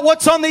about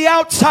what's on the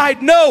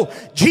outside. No,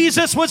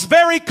 Jesus was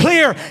very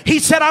clear. He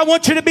said, I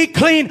want you to be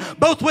clean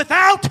both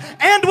without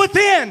and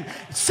within.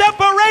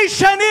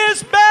 Separation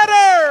is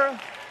better.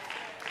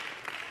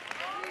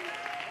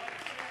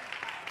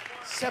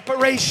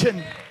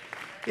 Separation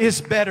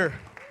is better.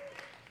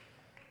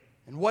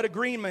 And what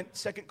agreement?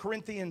 2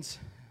 Corinthians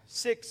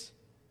 6:16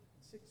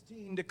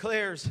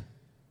 declares,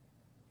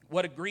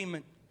 what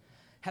agreement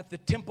hath the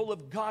temple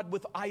of God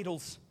with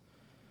idols?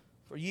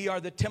 For ye are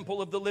the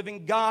temple of the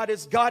living God,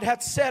 as God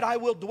hath said, I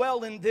will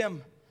dwell in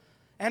them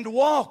and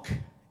walk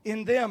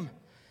in them,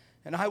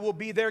 and I will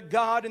be their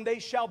God, and they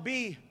shall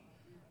be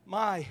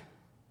my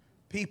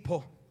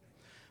people.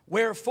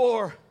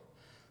 Wherefore,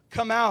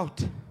 come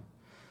out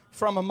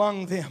from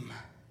among them,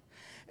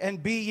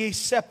 and be ye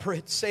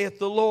separate, saith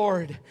the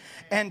Lord,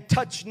 and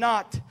touch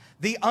not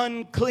the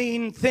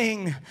unclean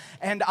thing,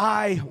 and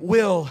I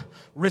will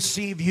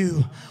receive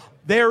you.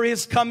 There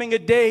is coming a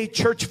day,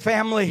 church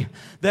family,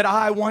 that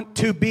I want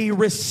to be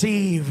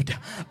received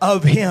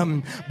of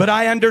Him. But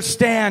I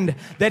understand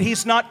that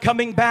He's not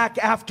coming back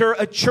after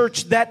a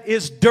church that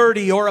is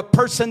dirty or a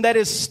person that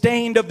is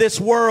stained of this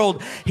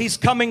world. He's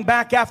coming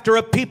back after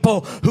a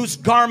people whose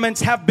garments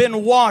have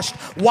been washed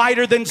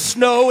whiter than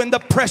snow in the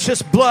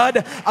precious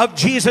blood of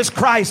Jesus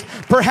Christ.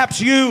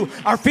 Perhaps you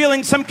are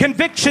feeling some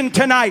conviction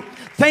tonight.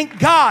 Thank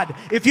God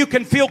if you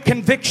can feel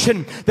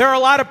conviction. There are a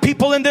lot of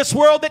people in this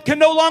world that can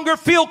no longer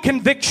feel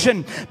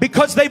conviction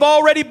because they've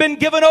already been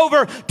given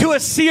over to a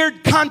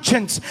seared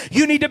conscience.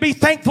 You need to be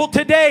thankful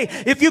today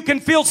if you can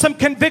feel some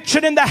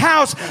conviction in the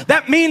house.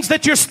 That means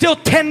that you're still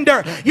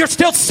tender. You're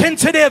still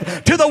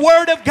sensitive to the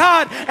Word of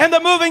God and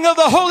the moving of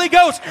the Holy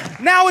Ghost.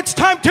 Now it's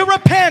time to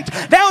repent.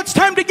 Now it's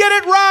time to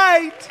get it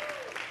right.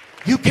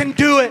 You can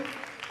do it.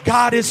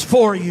 God is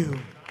for you.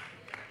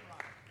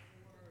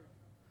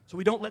 So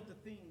we don't let the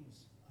things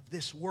of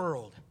this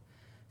world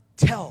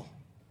tell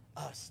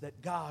us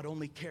that God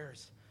only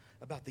cares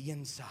about the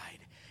inside.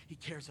 He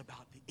cares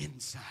about the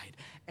inside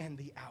and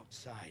the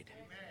outside.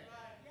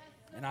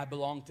 And I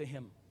belong to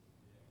Him.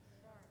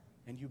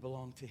 And you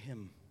belong to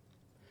Him.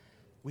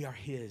 We are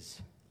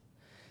His.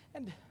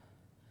 And,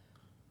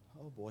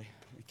 oh boy,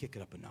 let me kick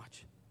it up a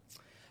notch.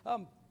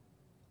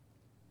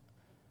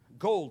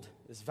 Gold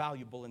is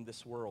valuable in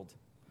this world.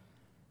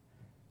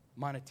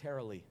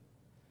 Monetarily,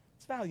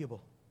 it's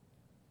valuable.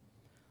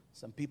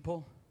 Some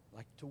people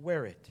like to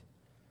wear it.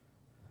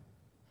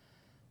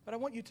 But I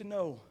want you to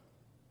know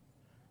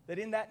that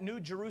in that New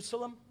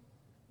Jerusalem,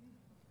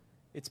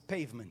 it's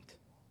pavement.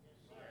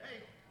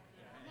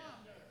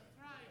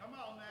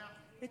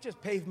 It's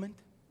just pavement.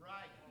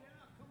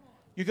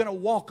 You're going to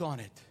walk on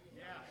it.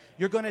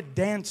 You're going to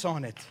dance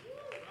on it.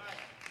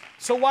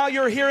 So while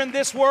you're here in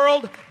this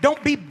world,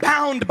 don't be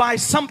bound by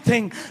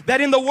something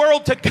that in the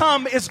world to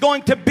come is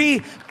going to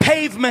be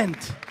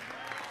pavement.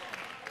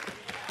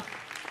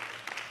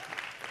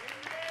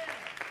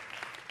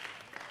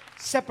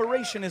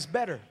 Separation is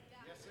better.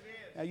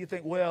 Now you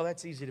think, well,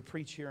 that's easy to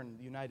preach here in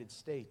the United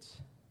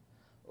States.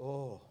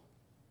 Oh,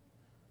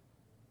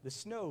 the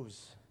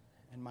Snows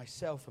and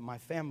myself and my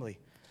family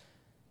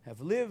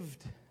have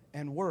lived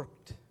and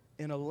worked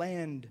in a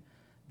land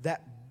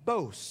that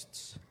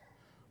boasts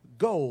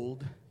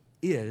gold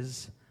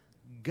is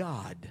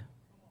God.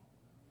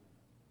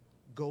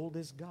 Gold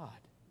is God.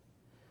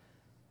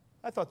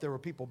 I thought there were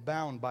people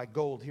bound by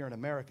gold here in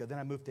America. Then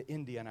I moved to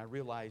India and I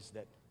realized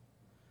that,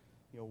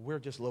 we're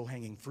just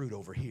low-hanging fruit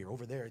over here.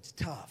 Over there, it's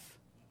tough.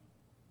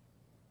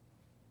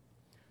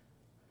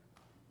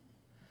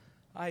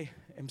 I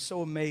am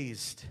so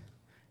amazed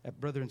at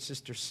Brother and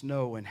Sister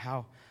Snow and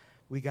how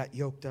we got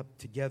yoked up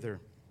together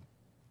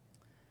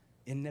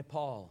in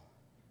Nepal.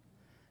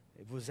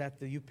 It was at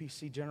the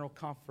UPC General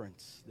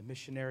Conference. The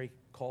missionary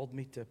called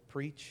me to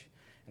preach,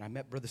 and I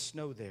met Brother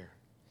Snow there.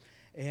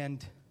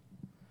 And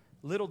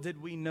little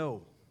did we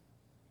know,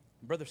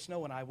 Brother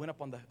Snow and I went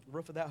up on the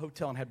roof of that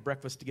hotel and had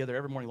breakfast together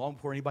every morning, long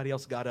before anybody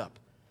else got up.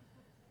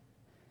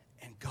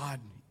 And God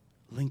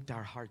linked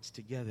our hearts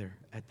together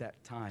at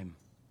that time.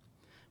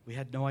 We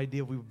had no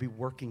idea we would be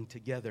working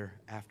together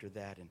after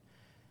that. And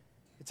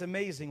it's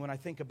amazing when I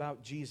think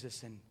about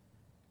Jesus and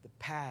the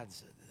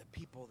paths, the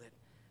people that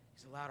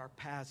He's allowed our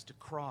paths to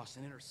cross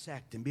and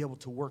intersect and be able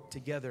to work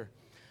together.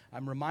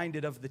 I'm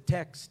reminded of the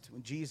text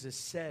when Jesus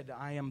said,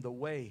 I am the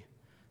way,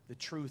 the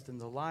truth, and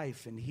the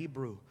life. In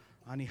Hebrew,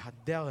 Ani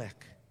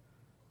haderech,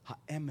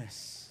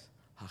 ha'emes,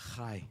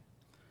 ha'chai.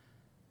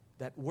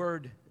 That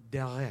word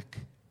derek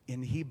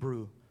in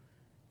Hebrew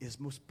is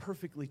most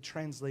perfectly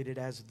translated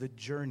as the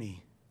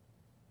journey.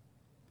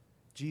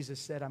 Jesus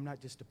said, I'm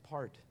not just a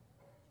part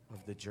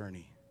of the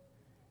journey.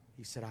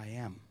 He said, I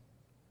am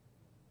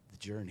the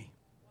journey.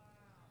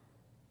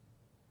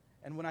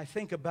 And when I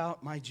think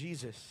about my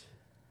Jesus,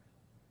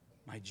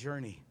 my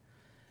journey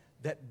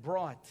that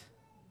brought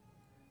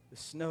the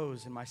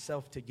Snows and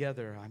myself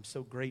together, I'm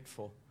so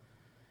grateful.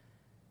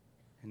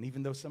 And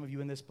even though some of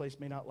you in this place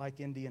may not like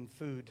Indian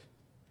food,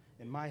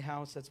 in my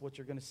house, that's what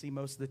you're going to see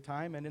most of the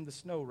time, and in the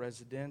Snow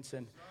residence,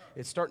 and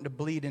it's starting to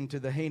bleed into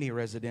the Haney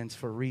residence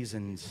for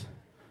reasons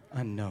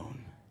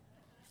unknown.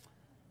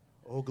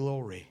 Oh,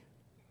 glory.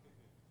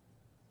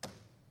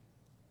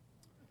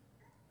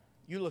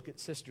 You look at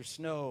Sister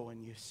Snow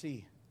and you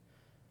see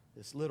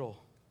this little,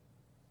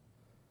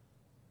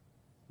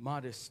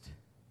 modest,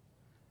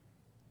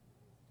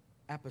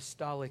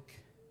 apostolic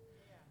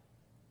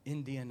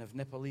Indian of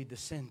Nepali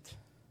descent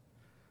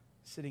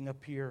sitting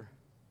up here.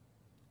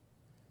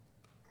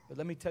 But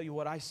let me tell you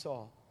what I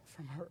saw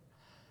from her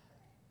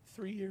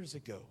 3 years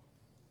ago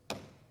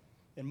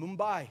in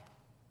Mumbai,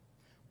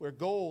 where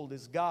gold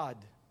is God,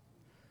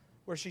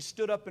 where she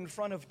stood up in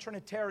front of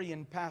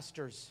Trinitarian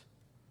pastors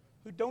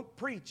who don't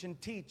preach and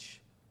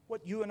teach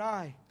what you and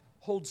I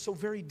hold so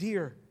very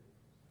dear.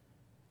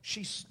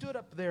 She stood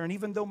up there, and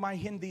even though my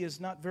Hindi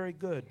is not very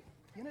good,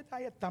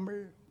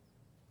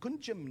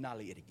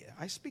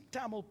 I speak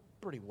Tamil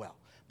pretty well,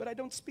 but I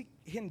don't speak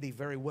Hindi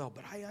very well,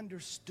 but I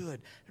understood.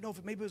 I don't know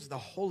if maybe it was the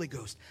Holy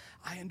Ghost.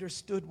 I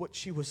understood what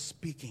she was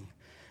speaking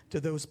to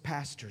those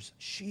pastors.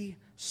 She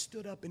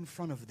stood up in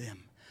front of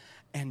them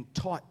and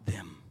taught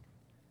them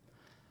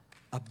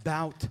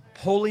about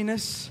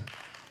holiness,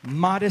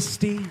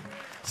 modesty,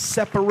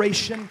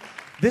 separation.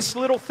 This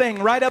little thing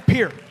right up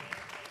here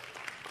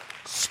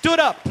stood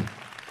up.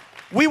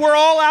 We were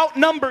all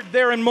outnumbered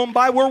there in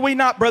Mumbai, were we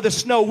not, Brother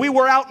Snow? We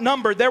were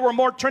outnumbered. There were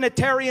more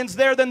Trinitarians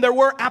there than there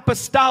were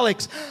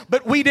apostolics,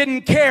 but we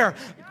didn't care.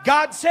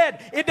 God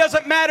said, it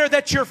doesn't matter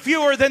that you're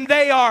fewer than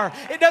they are.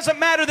 It doesn't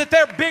matter that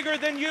they're bigger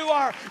than you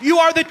are. You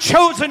are the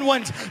chosen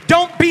ones.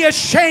 Don't be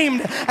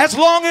ashamed. As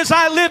long as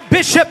I live,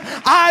 Bishop,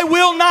 I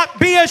will not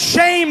be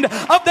ashamed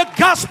of the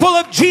gospel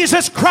of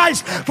Jesus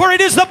Christ, for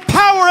it is the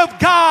power of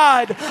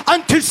God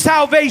unto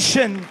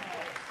salvation.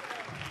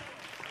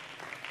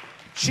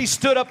 She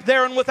stood up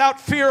there and without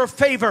fear or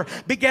favor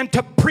began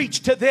to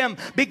preach to them,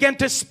 began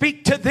to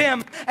speak to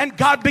them, and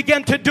God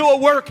began to do a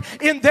work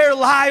in their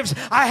lives.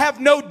 I have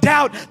no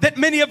doubt that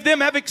many of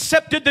them have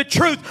accepted the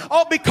truth,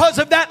 all because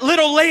of that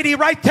little lady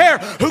right there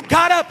who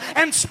got up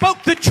and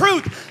spoke the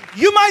truth.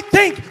 You might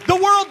think the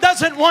world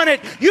doesn't want it.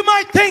 You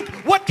might think,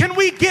 what can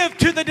we give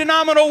to the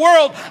denominational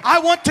world? I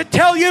want to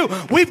tell you,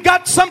 we've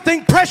got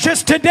something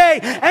precious today,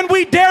 and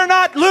we dare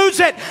not lose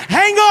it.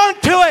 Hang on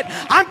to it.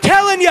 I'm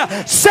telling you,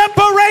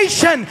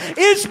 separation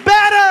is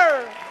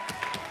better.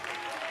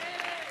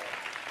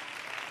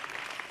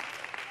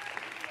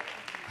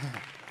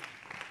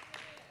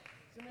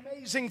 It's an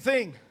amazing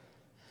thing.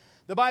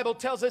 The Bible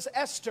tells us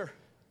Esther,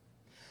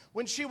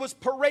 when she was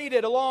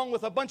paraded along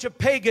with a bunch of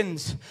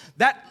pagans,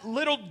 that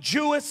little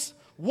Jewish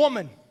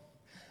woman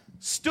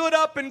stood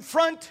up in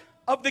front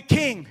of the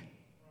king.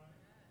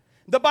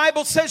 The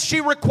Bible says she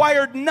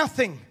required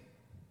nothing.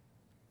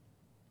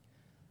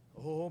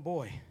 Oh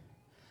boy.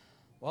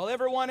 While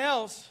everyone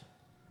else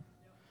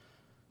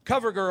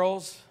cover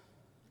girls,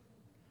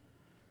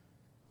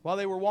 while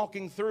they were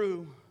walking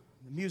through,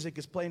 the music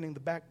is playing in the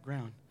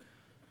background.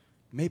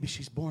 Maybe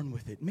she's born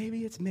with it.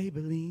 Maybe it's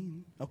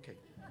Maybelline. Okay.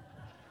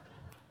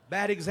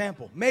 Bad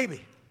example.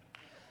 Maybe.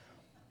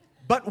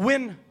 But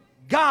when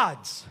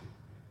God's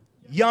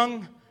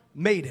young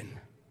maiden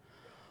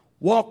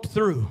walked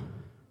through,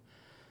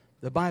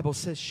 the Bible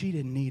says she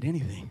didn't need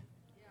anything.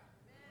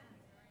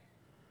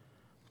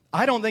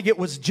 I don't think it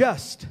was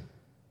just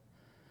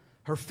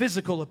her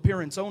physical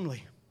appearance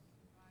only.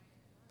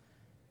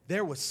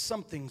 There was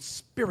something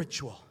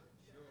spiritual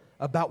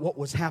about what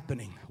was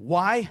happening.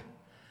 Why?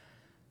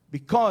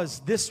 Because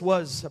this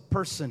was a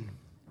person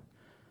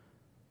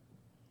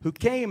who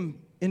came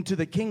into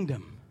the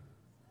kingdom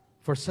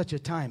for such a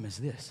time as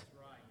this.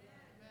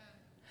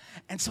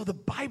 And so the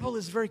Bible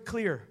is very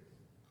clear.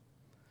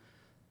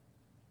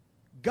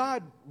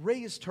 God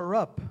raised her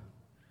up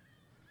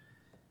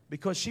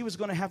because she was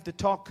going to have to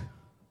talk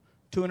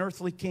to an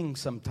earthly king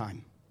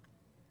sometime.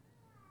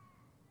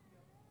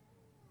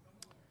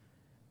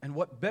 And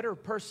what better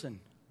person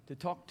to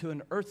talk to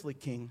an earthly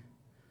king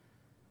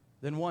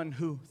than one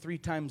who 3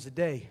 times a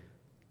day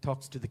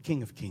talks to the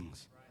King of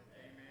Kings?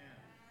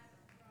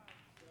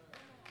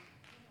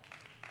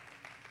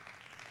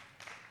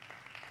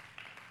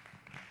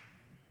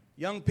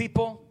 Young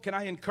people, can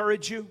I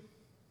encourage you?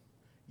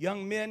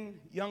 Young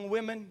men, young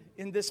women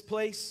in this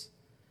place.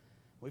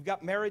 We've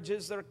got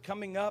marriages that are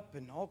coming up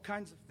and all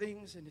kinds of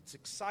things, and it's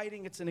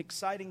exciting. It's an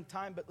exciting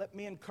time, but let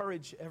me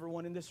encourage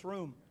everyone in this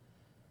room.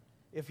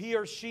 If he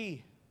or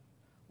she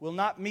will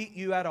not meet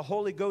you at a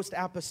Holy Ghost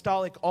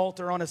apostolic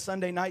altar on a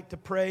Sunday night to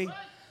pray,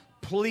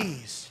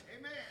 please,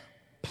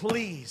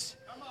 please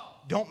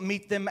don't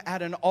meet them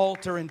at an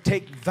altar and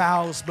take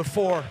vows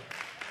before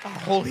a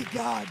holy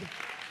God.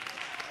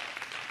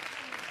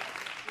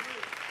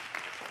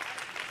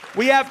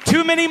 We have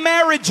too many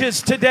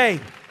marriages today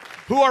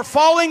who are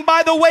falling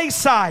by the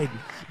wayside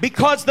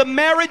because the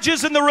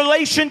marriages and the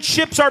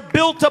relationships are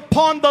built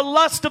upon the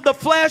lust of the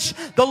flesh,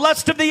 the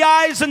lust of the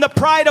eyes, and the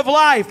pride of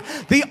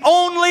life. The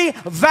only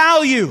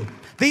value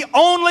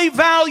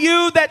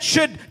that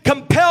should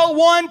compel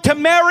one to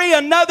marry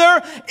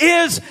another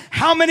is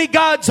how many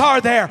gods are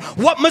there?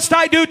 What must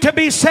I do to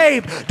be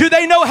saved? Do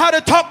they know how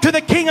to talk to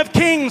the King of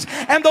Kings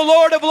and the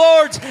Lord of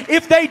Lords?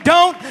 If they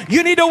don't,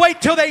 you need to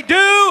wait till they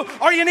do,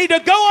 or you need to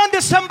go on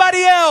to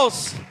somebody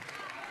else.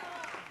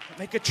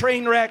 Make a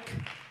train wreck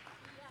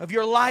of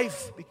your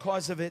life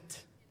because of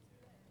it.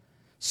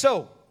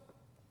 So,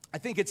 I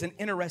think it's an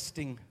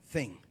interesting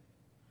thing.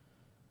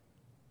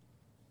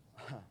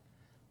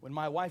 When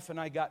my wife and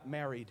I got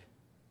married,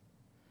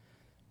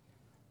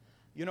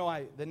 you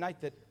know, the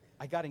night that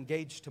I got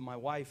engaged to my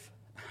wife,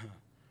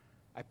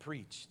 I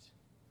preached.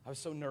 I was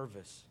so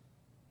nervous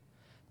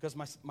because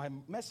my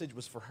message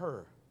was for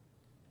her.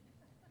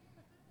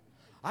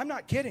 I'm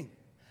not kidding.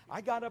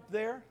 I got up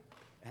there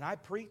and I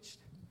preached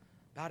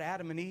about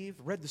Adam and Eve,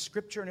 read the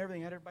scripture and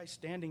everything, had everybody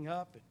standing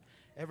up and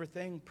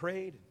everything,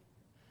 prayed.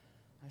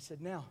 I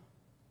said, now,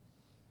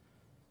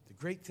 the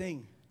great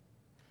thing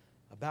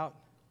about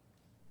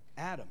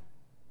Adam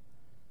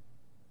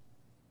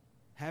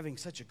having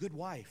such a good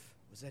wife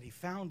was that he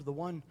found the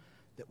one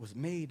that was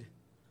made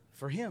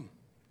for him.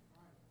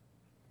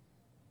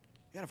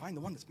 You got to find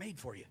the one that's made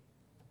for you.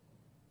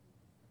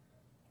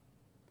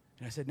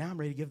 And I said, now I'm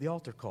ready to give the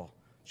altar call.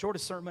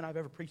 Shortest sermon I've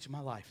ever preached in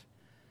my life.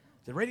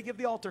 I said, ready to give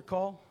the altar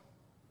call.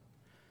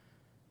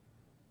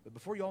 But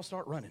before you all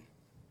start running,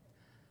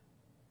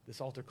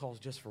 this altar call is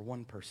just for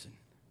one person.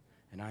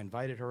 And I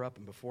invited her up,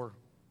 and before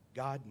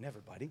God and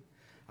everybody,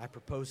 I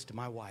proposed to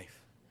my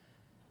wife.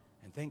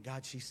 And thank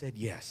God she said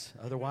yes.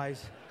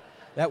 Otherwise,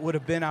 that would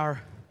have been our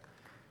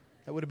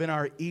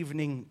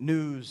evening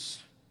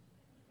news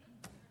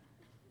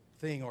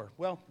thing, or,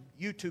 well,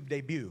 YouTube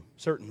debut,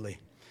 certainly.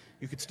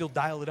 You could still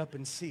dial it up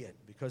and see it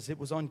because it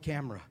was on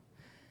camera.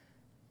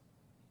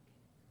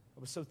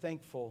 I was so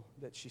thankful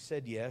that she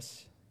said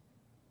yes.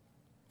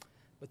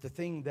 But the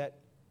thing that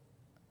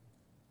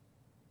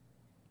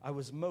I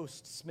was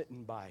most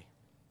smitten by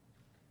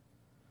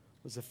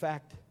was the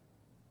fact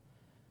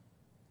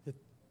that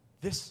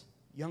this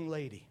young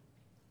lady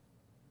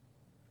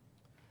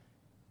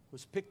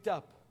was picked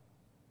up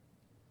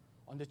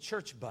on the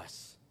church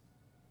bus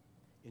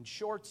in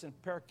shorts and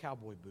a pair of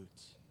cowboy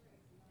boots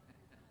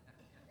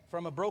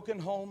from a broken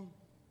home.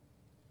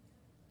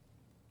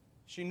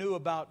 She knew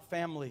about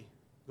family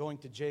going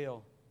to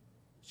jail.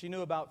 She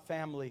knew about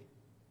family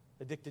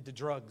addicted to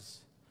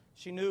drugs.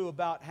 She knew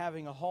about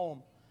having a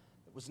home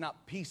that was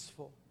not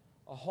peaceful,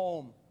 a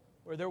home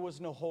where there was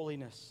no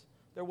holiness.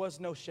 There was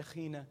no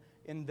Shekhinah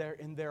in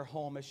their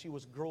home as she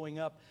was growing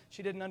up.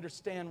 She didn't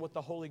understand what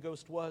the Holy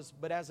Ghost was,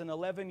 but as an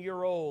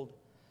 11-year-old,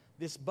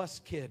 this bus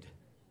kid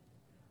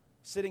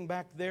sitting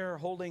back there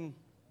holding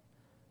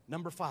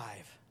number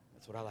 5,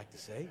 that's what I like to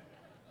say,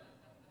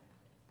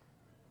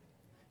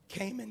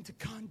 came into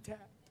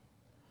contact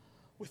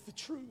with the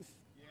truth.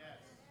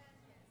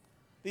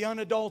 The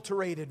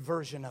unadulterated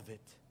version of it.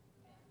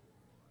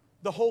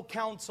 The whole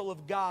counsel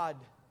of God.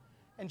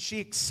 And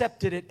she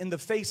accepted it in the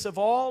face of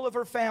all of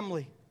her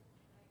family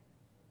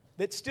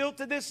that still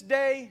to this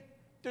day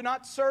do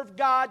not serve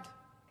God.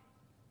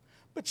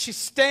 But she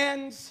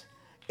stands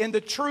in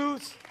the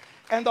truth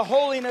and the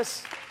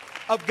holiness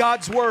of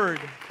God's Word.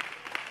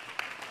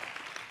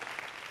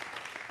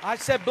 I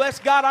said, bless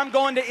God, I'm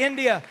going to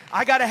India.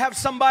 I got to have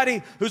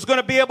somebody who's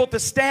going to be able to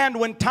stand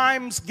when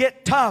times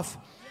get tough.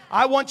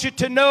 I want you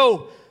to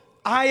know,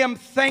 I am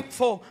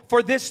thankful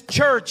for this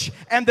church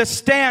and the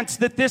stance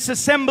that this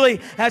assembly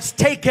has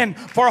taken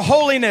for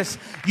holiness.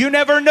 You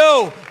never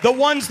know. The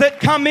ones that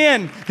come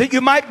in that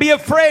you might be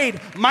afraid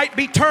might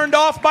be turned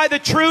off by the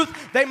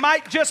truth. They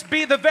might just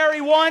be the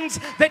very ones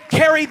that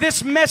carry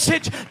this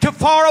message to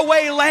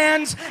faraway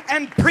lands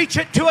and preach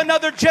it to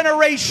another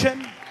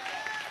generation.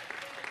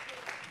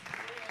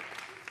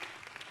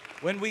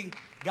 When we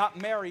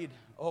got married,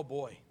 oh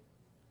boy.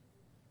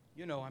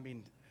 You know, I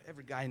mean,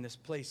 every guy in this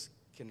place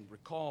can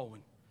recall when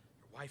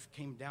your wife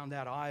came down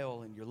that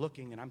aisle and you're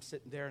looking and I'm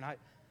sitting there and I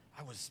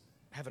was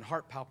having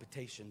heart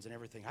palpitations and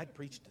everything. I'd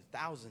preached to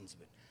thousands,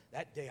 but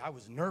that day I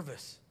was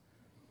nervous.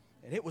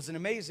 And it was an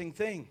amazing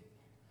thing.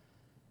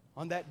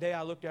 On that day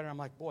I looked at her and I'm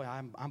like, boy,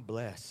 I'm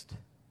blessed.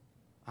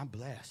 I'm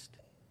blessed.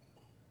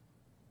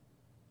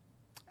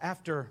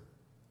 After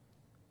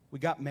we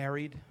got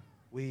married,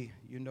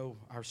 you know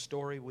our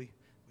story, we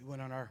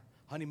went on our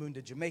honeymoon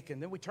to Jamaica,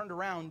 and then we turned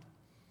around,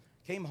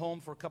 came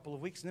home for a couple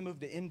of weeks, and then moved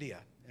to India.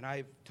 And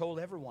I've told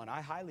everyone, I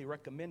highly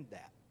recommend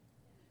that.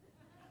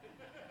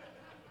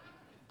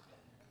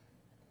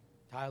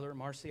 Tyler,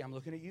 Marcy, I'm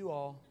looking at you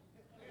all.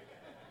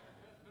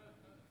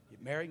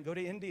 Get married and go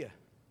to India.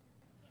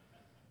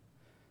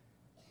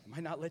 I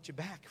might not let you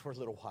back for a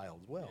little while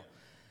as well.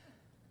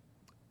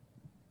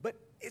 But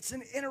it's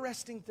an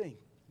interesting thing.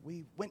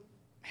 We went,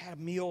 had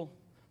a meal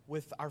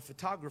with our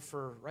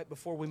photographer right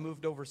before we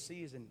moved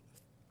overseas, and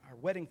our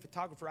wedding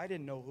photographer, I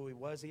didn't know who he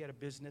was. He had a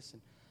business,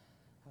 and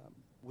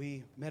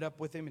we met up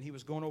with him, and he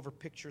was going over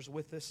pictures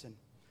with us, and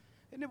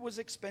it was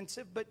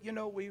expensive, but you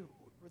know, we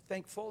were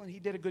thankful, and he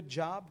did a good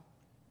job.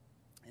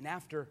 And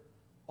after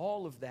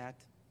all of that,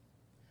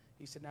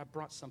 he said, now I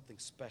brought something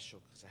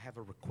special because I have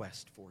a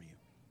request for you.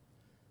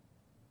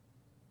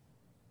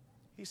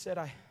 He said,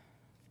 I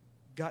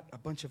got a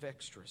bunch of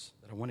extras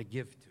that I want to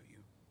give to you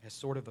as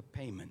sort of a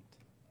payment.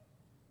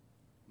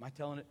 Am I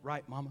telling it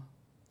right, Mama?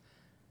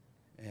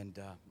 And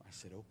I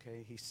said,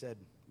 okay. He said,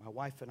 my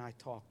wife and I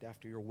talked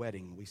after your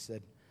wedding. We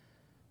said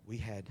we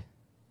had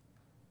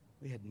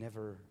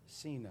never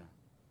seen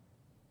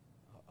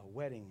a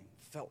wedding and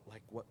felt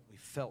like what we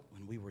felt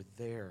when we were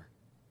there,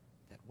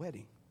 that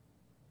wedding.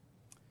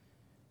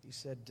 He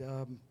said,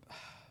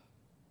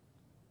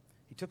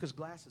 he took his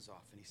glasses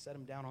off and he set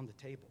them down on the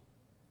table.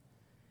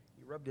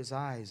 He rubbed his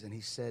eyes and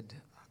he said,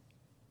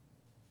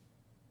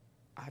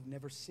 I've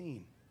never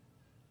seen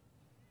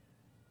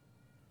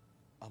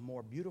a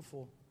more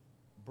beautiful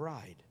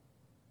bride.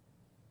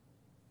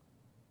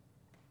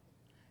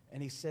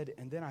 And he said,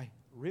 and then I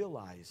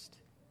realized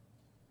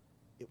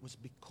it was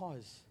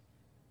because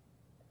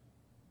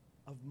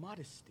of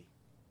modesty.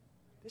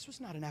 This was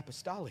not an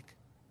apostolic.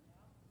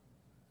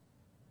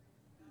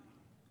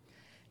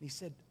 And he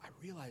said, I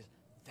realized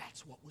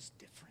that's what was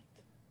different.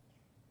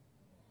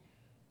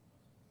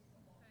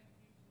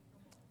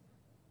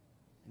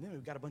 And then we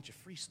got a bunch of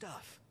free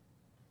stuff.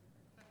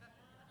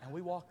 And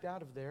we walked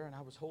out of there, and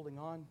I was holding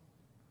on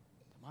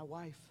to my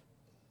wife.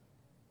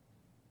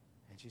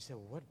 And she said,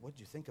 well, what did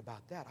you think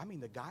about that? I mean,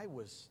 the guy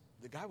was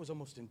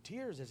almost in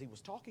tears as he was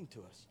talking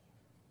to us.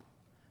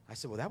 I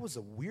said, well, that was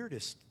the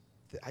weirdest.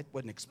 I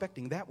wasn't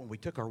expecting that when we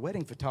took our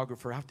wedding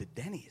photographer out to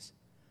Denny's.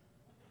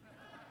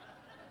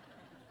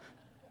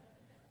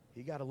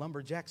 He got a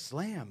lumberjack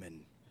slam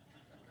and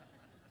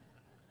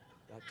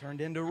got turned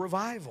into a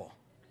revival.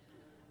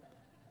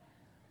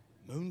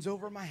 Moon's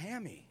over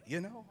Miami,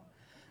 you know.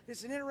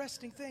 It's an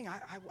interesting thing.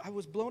 I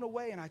was blown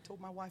away, and I told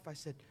my wife, I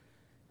said,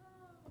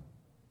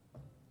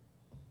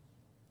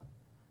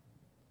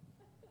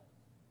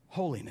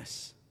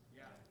 holiness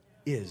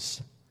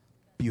is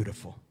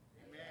beautiful.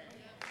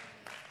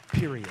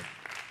 Period.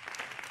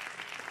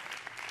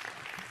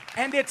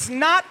 And it's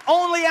not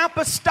only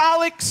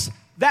apostolics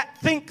that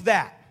think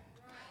that.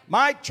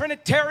 My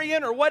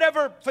Trinitarian or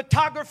whatever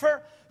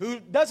photographer who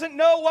doesn't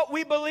know what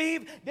we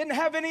believe, didn't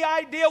have any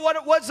idea what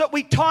it was that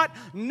we taught,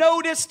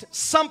 noticed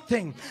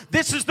something.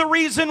 This is the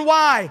reason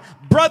why,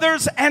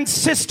 brothers and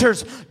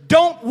sisters,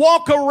 don't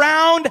walk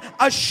around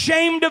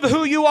ashamed of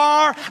who you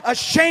are,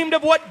 ashamed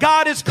of what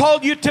God has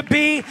called you to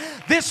be.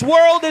 This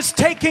world is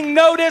taking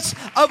notice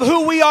of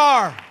who we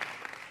are.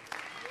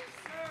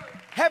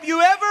 Have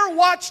you ever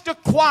watched a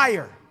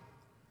choir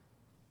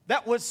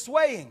that was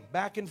swaying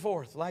back and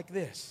forth like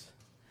this?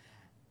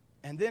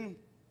 And then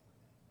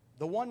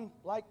the one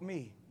like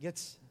me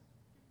gets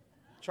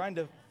trying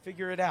to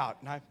figure it out.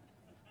 And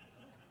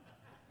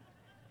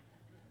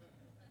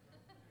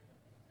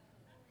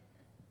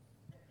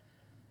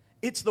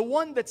it's the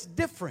one that's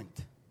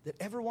different that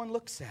everyone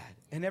looks at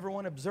and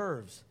everyone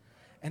observes.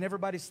 And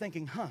everybody's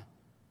thinking,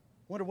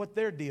 wonder what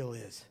their deal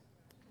is.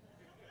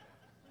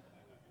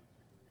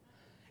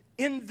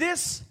 in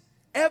this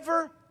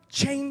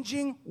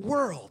ever-changing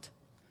world,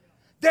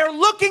 they're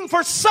looking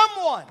for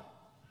someone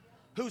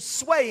who's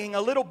swaying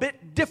a little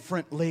bit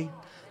differently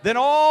than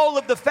all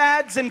of the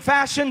fads and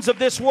fashions of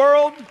this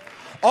world,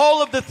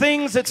 all of the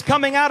things that's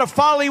coming out of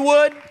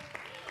Hollywood,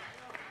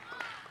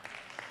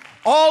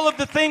 all of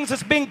the things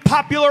that's being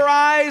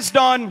popularized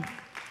on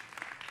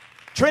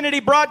Trinity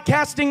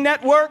Broadcasting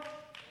Network.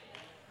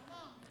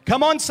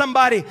 Come on,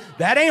 somebody.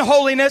 That ain't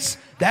holiness.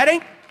 That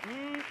ain't...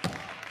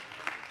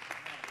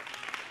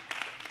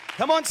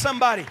 Come on,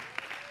 somebody.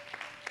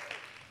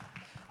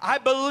 I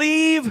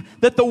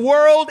believe that the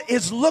world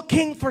is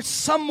looking for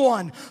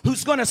someone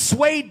who's going to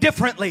sway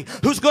differently,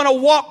 who's going to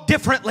walk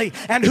differently,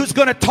 and who's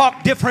going to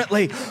talk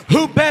differently.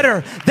 Who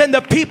better than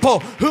the people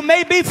who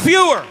may be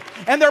fewer,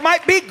 and there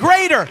might be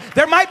greater,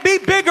 there might be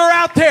bigger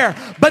out there,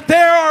 but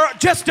there are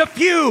just a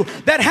few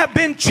that have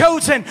been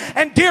chosen.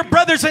 And dear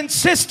brothers and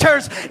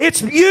sisters,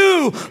 it's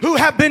you who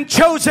have been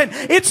chosen.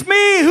 It's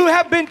me who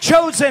have been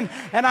chosen,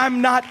 and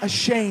I'm not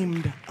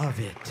ashamed of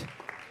it.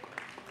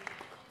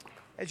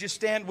 As you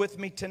stand with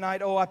me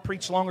tonight, I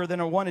preached longer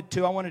than I wanted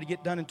to. I wanted to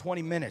get done in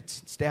 20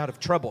 minutes, stay out of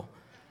trouble.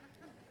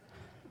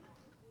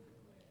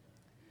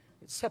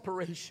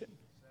 Separation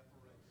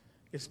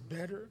is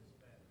better.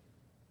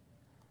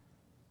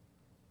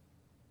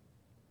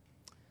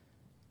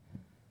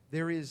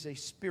 There is a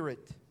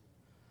spirit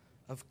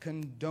of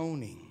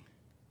condoning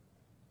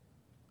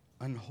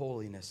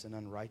unholiness and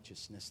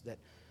unrighteousness that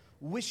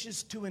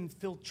wishes to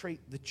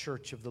infiltrate the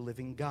church of the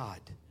living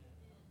God.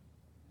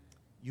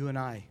 You and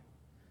I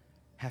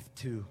have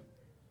to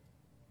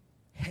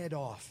head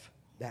off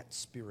that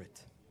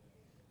spirit.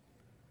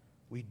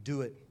 We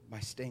do it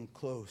by staying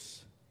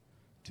close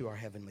to our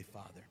Heavenly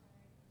Father.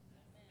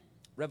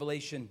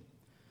 Revelation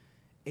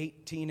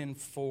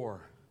 18:4.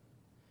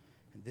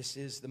 And this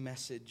is the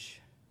message.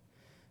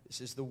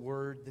 This is the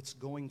word that's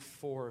going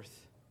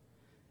forth.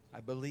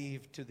 I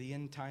believe to the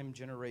end time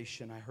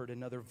generation. I heard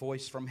another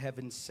voice from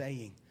heaven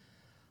saying,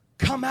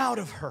 "Come out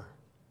of her,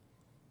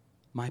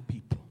 my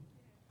people,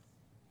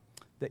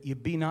 that you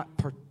be not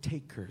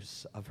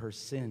partakers of her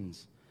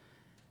sins,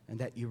 and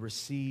that you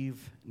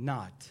receive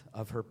not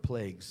of her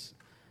plagues."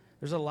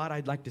 There's a lot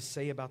I'd like to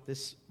say about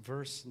this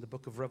verse in the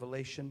book of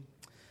Revelation,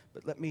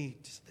 but let me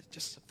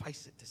just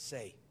suffice it to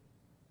say,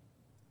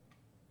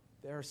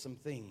 there are some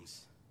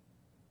things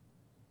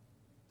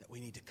that we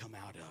need to come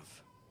out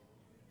of.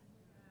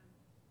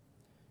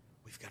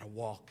 We've got to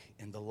walk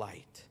in the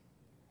light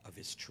of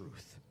His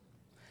truth.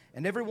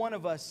 And every one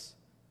of us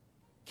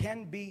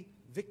can be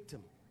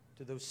victim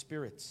to those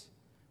spirits,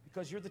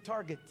 because you're the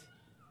target.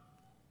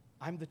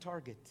 I'm the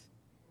target.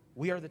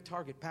 We are the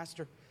target.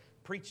 Pastor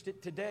preached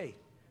it today.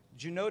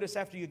 Did you notice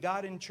after you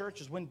got in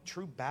church is when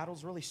true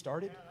battles really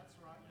started? Yeah, that's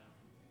right.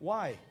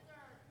 Why?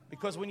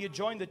 Because when you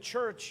join the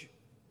church,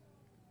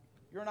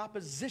 you're in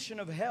opposition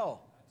of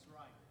hell. That's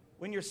right.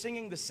 When you're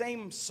singing the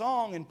same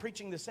song and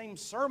preaching the same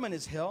sermon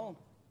as hell's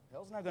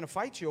not going to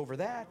fight you over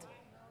that.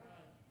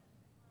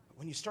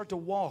 When you start to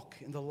walk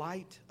in the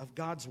light of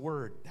God's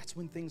Word, that's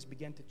when things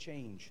begin to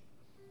change.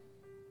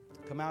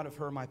 Come out of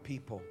her, my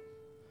people.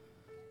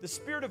 The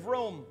spirit of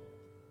Rome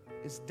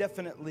is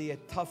definitely a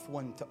tough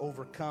one to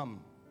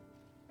overcome.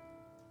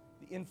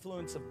 The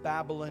influence of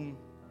Babylon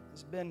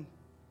has been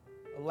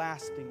a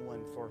lasting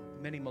one for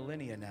many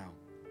millennia now.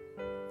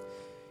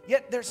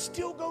 Yet there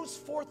still goes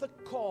forth a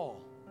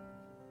call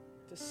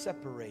to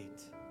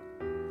separate.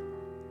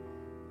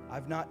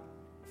 I've not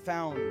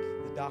found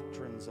the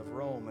doctrines of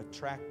Rome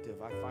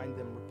attractive. I find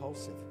them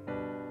repulsive.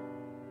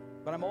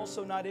 But I'm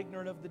also not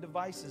ignorant of the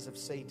devices of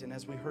Satan,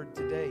 as we heard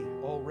today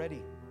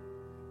already.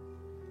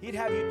 He'd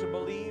have you to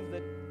believe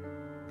that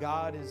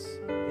God is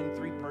in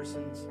three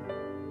persons.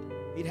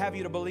 He'd have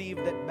you to believe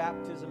that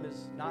baptism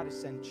is not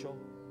essential.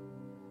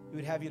 He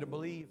would have you to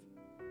believe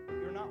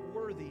you're not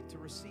worthy to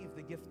receive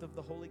the gift of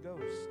the Holy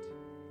Ghost.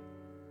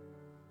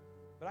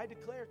 But I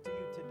declare to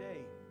you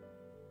today,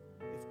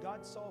 if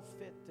God saw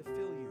fit to fill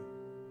you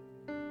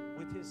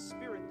with His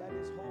Spirit that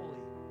is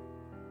holy,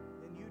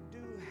 then you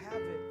do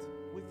have it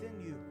within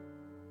you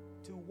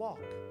to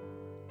walk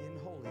in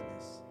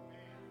holiness.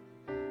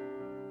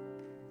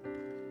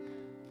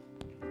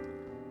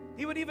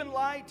 He would even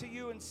lie to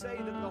you and say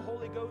that the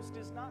Holy Ghost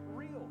is not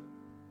real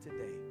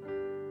today.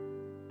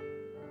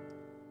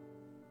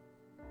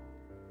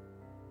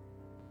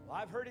 Well,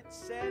 I've heard it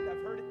said,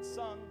 I've heard it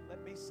sung.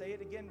 Let me say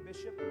it again,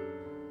 Bishop.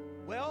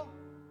 Well,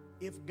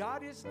 if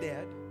God is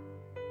dead,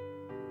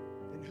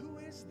 then who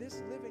is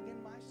this living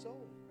in my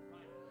soul?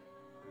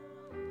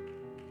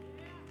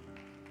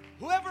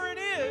 Whoever it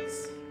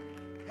is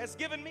has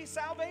given me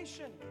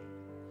salvation.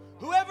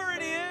 Whoever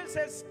it is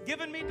has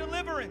given me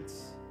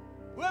deliverance.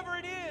 Whoever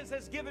it is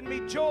has given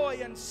me joy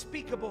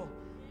unspeakable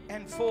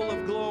and full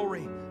of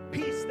glory.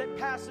 Peace that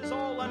passes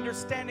all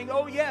understanding.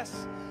 Oh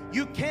yes,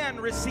 you can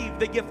receive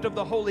the gift of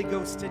the Holy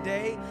Ghost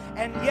today.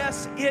 And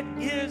yes, it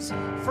is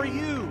for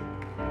you.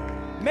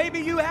 Maybe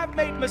you have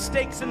made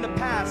mistakes in the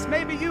past.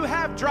 Maybe you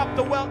have dropped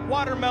the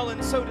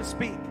watermelon, so to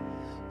speak.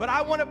 But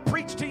I want to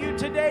preach to you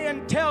today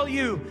and tell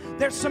you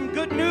there's some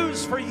good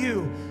news for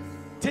you.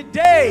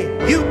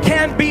 Today you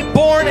can be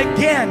born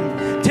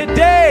again.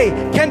 Today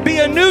can be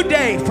a new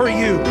day for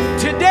you.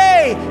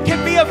 Today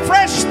can be a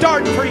fresh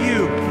start for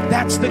you.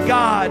 That's the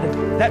God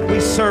that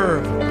we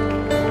serve.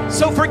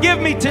 So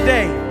forgive me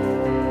today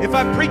if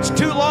I preached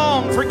too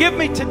long. Forgive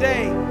me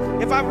today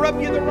if I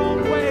rubbed you the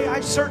wrong way. I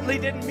certainly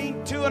didn't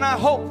mean to, and I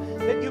hope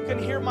that you can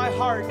hear my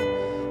heart.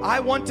 I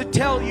want to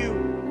tell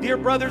you, dear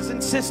brothers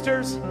and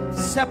sisters,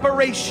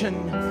 separation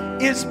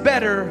is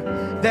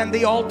better than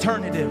the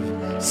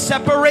alternative.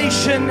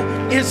 Separation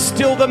is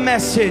still the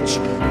message.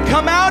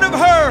 Come out of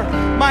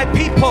her, my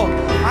people.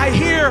 I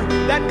hear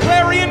that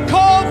clarion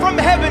call from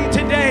heaven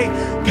today.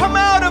 Come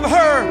out of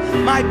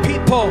her, my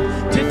people.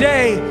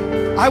 Today,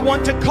 I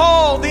want to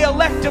call the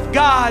elect of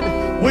God.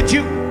 Would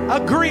you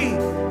agree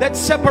that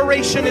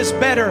separation is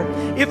better?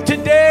 If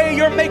today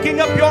you're making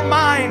up your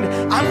mind,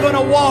 I'm going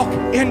to walk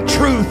in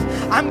truth.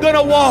 I'm going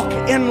to walk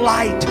in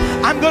light.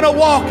 I'm going to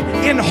walk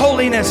in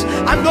holiness.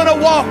 I'm going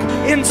to walk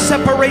in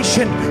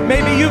separation.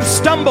 Maybe you've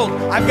stumbled.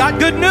 I've got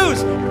good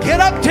news. Get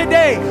up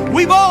today.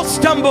 We've all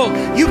stumbled.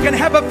 You can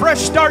have a fresh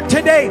start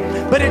today,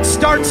 but it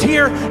starts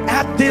here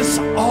at this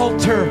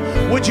altar.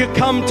 Would you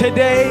come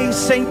today,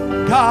 Saint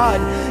God?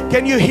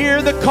 Can you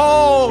hear the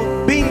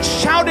call being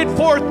shouted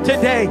forth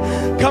today?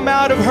 Come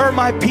out of her,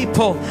 my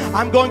people.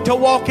 I'm going to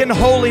walk in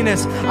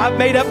holiness. I've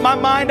made up my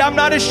mind. I'm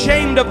not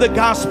ashamed of the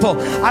gospel.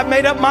 I've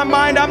made up my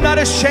mind. I'm not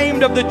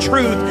ashamed of the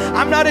truth.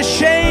 I'm not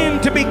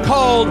ashamed to be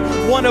called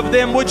one of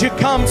them. Would you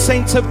come,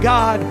 saints of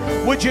God?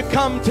 Would you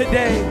come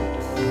today?